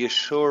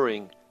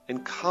 reassuring,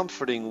 and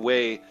comforting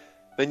way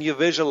when you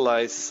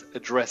visualize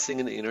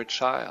addressing an inner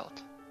child.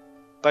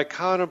 By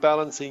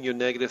counterbalancing your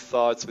negative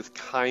thoughts with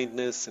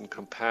kindness and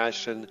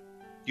compassion,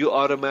 you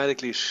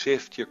automatically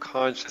shift your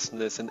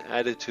consciousness and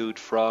attitude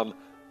from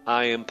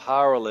I am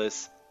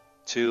powerless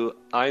to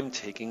I'm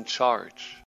taking charge.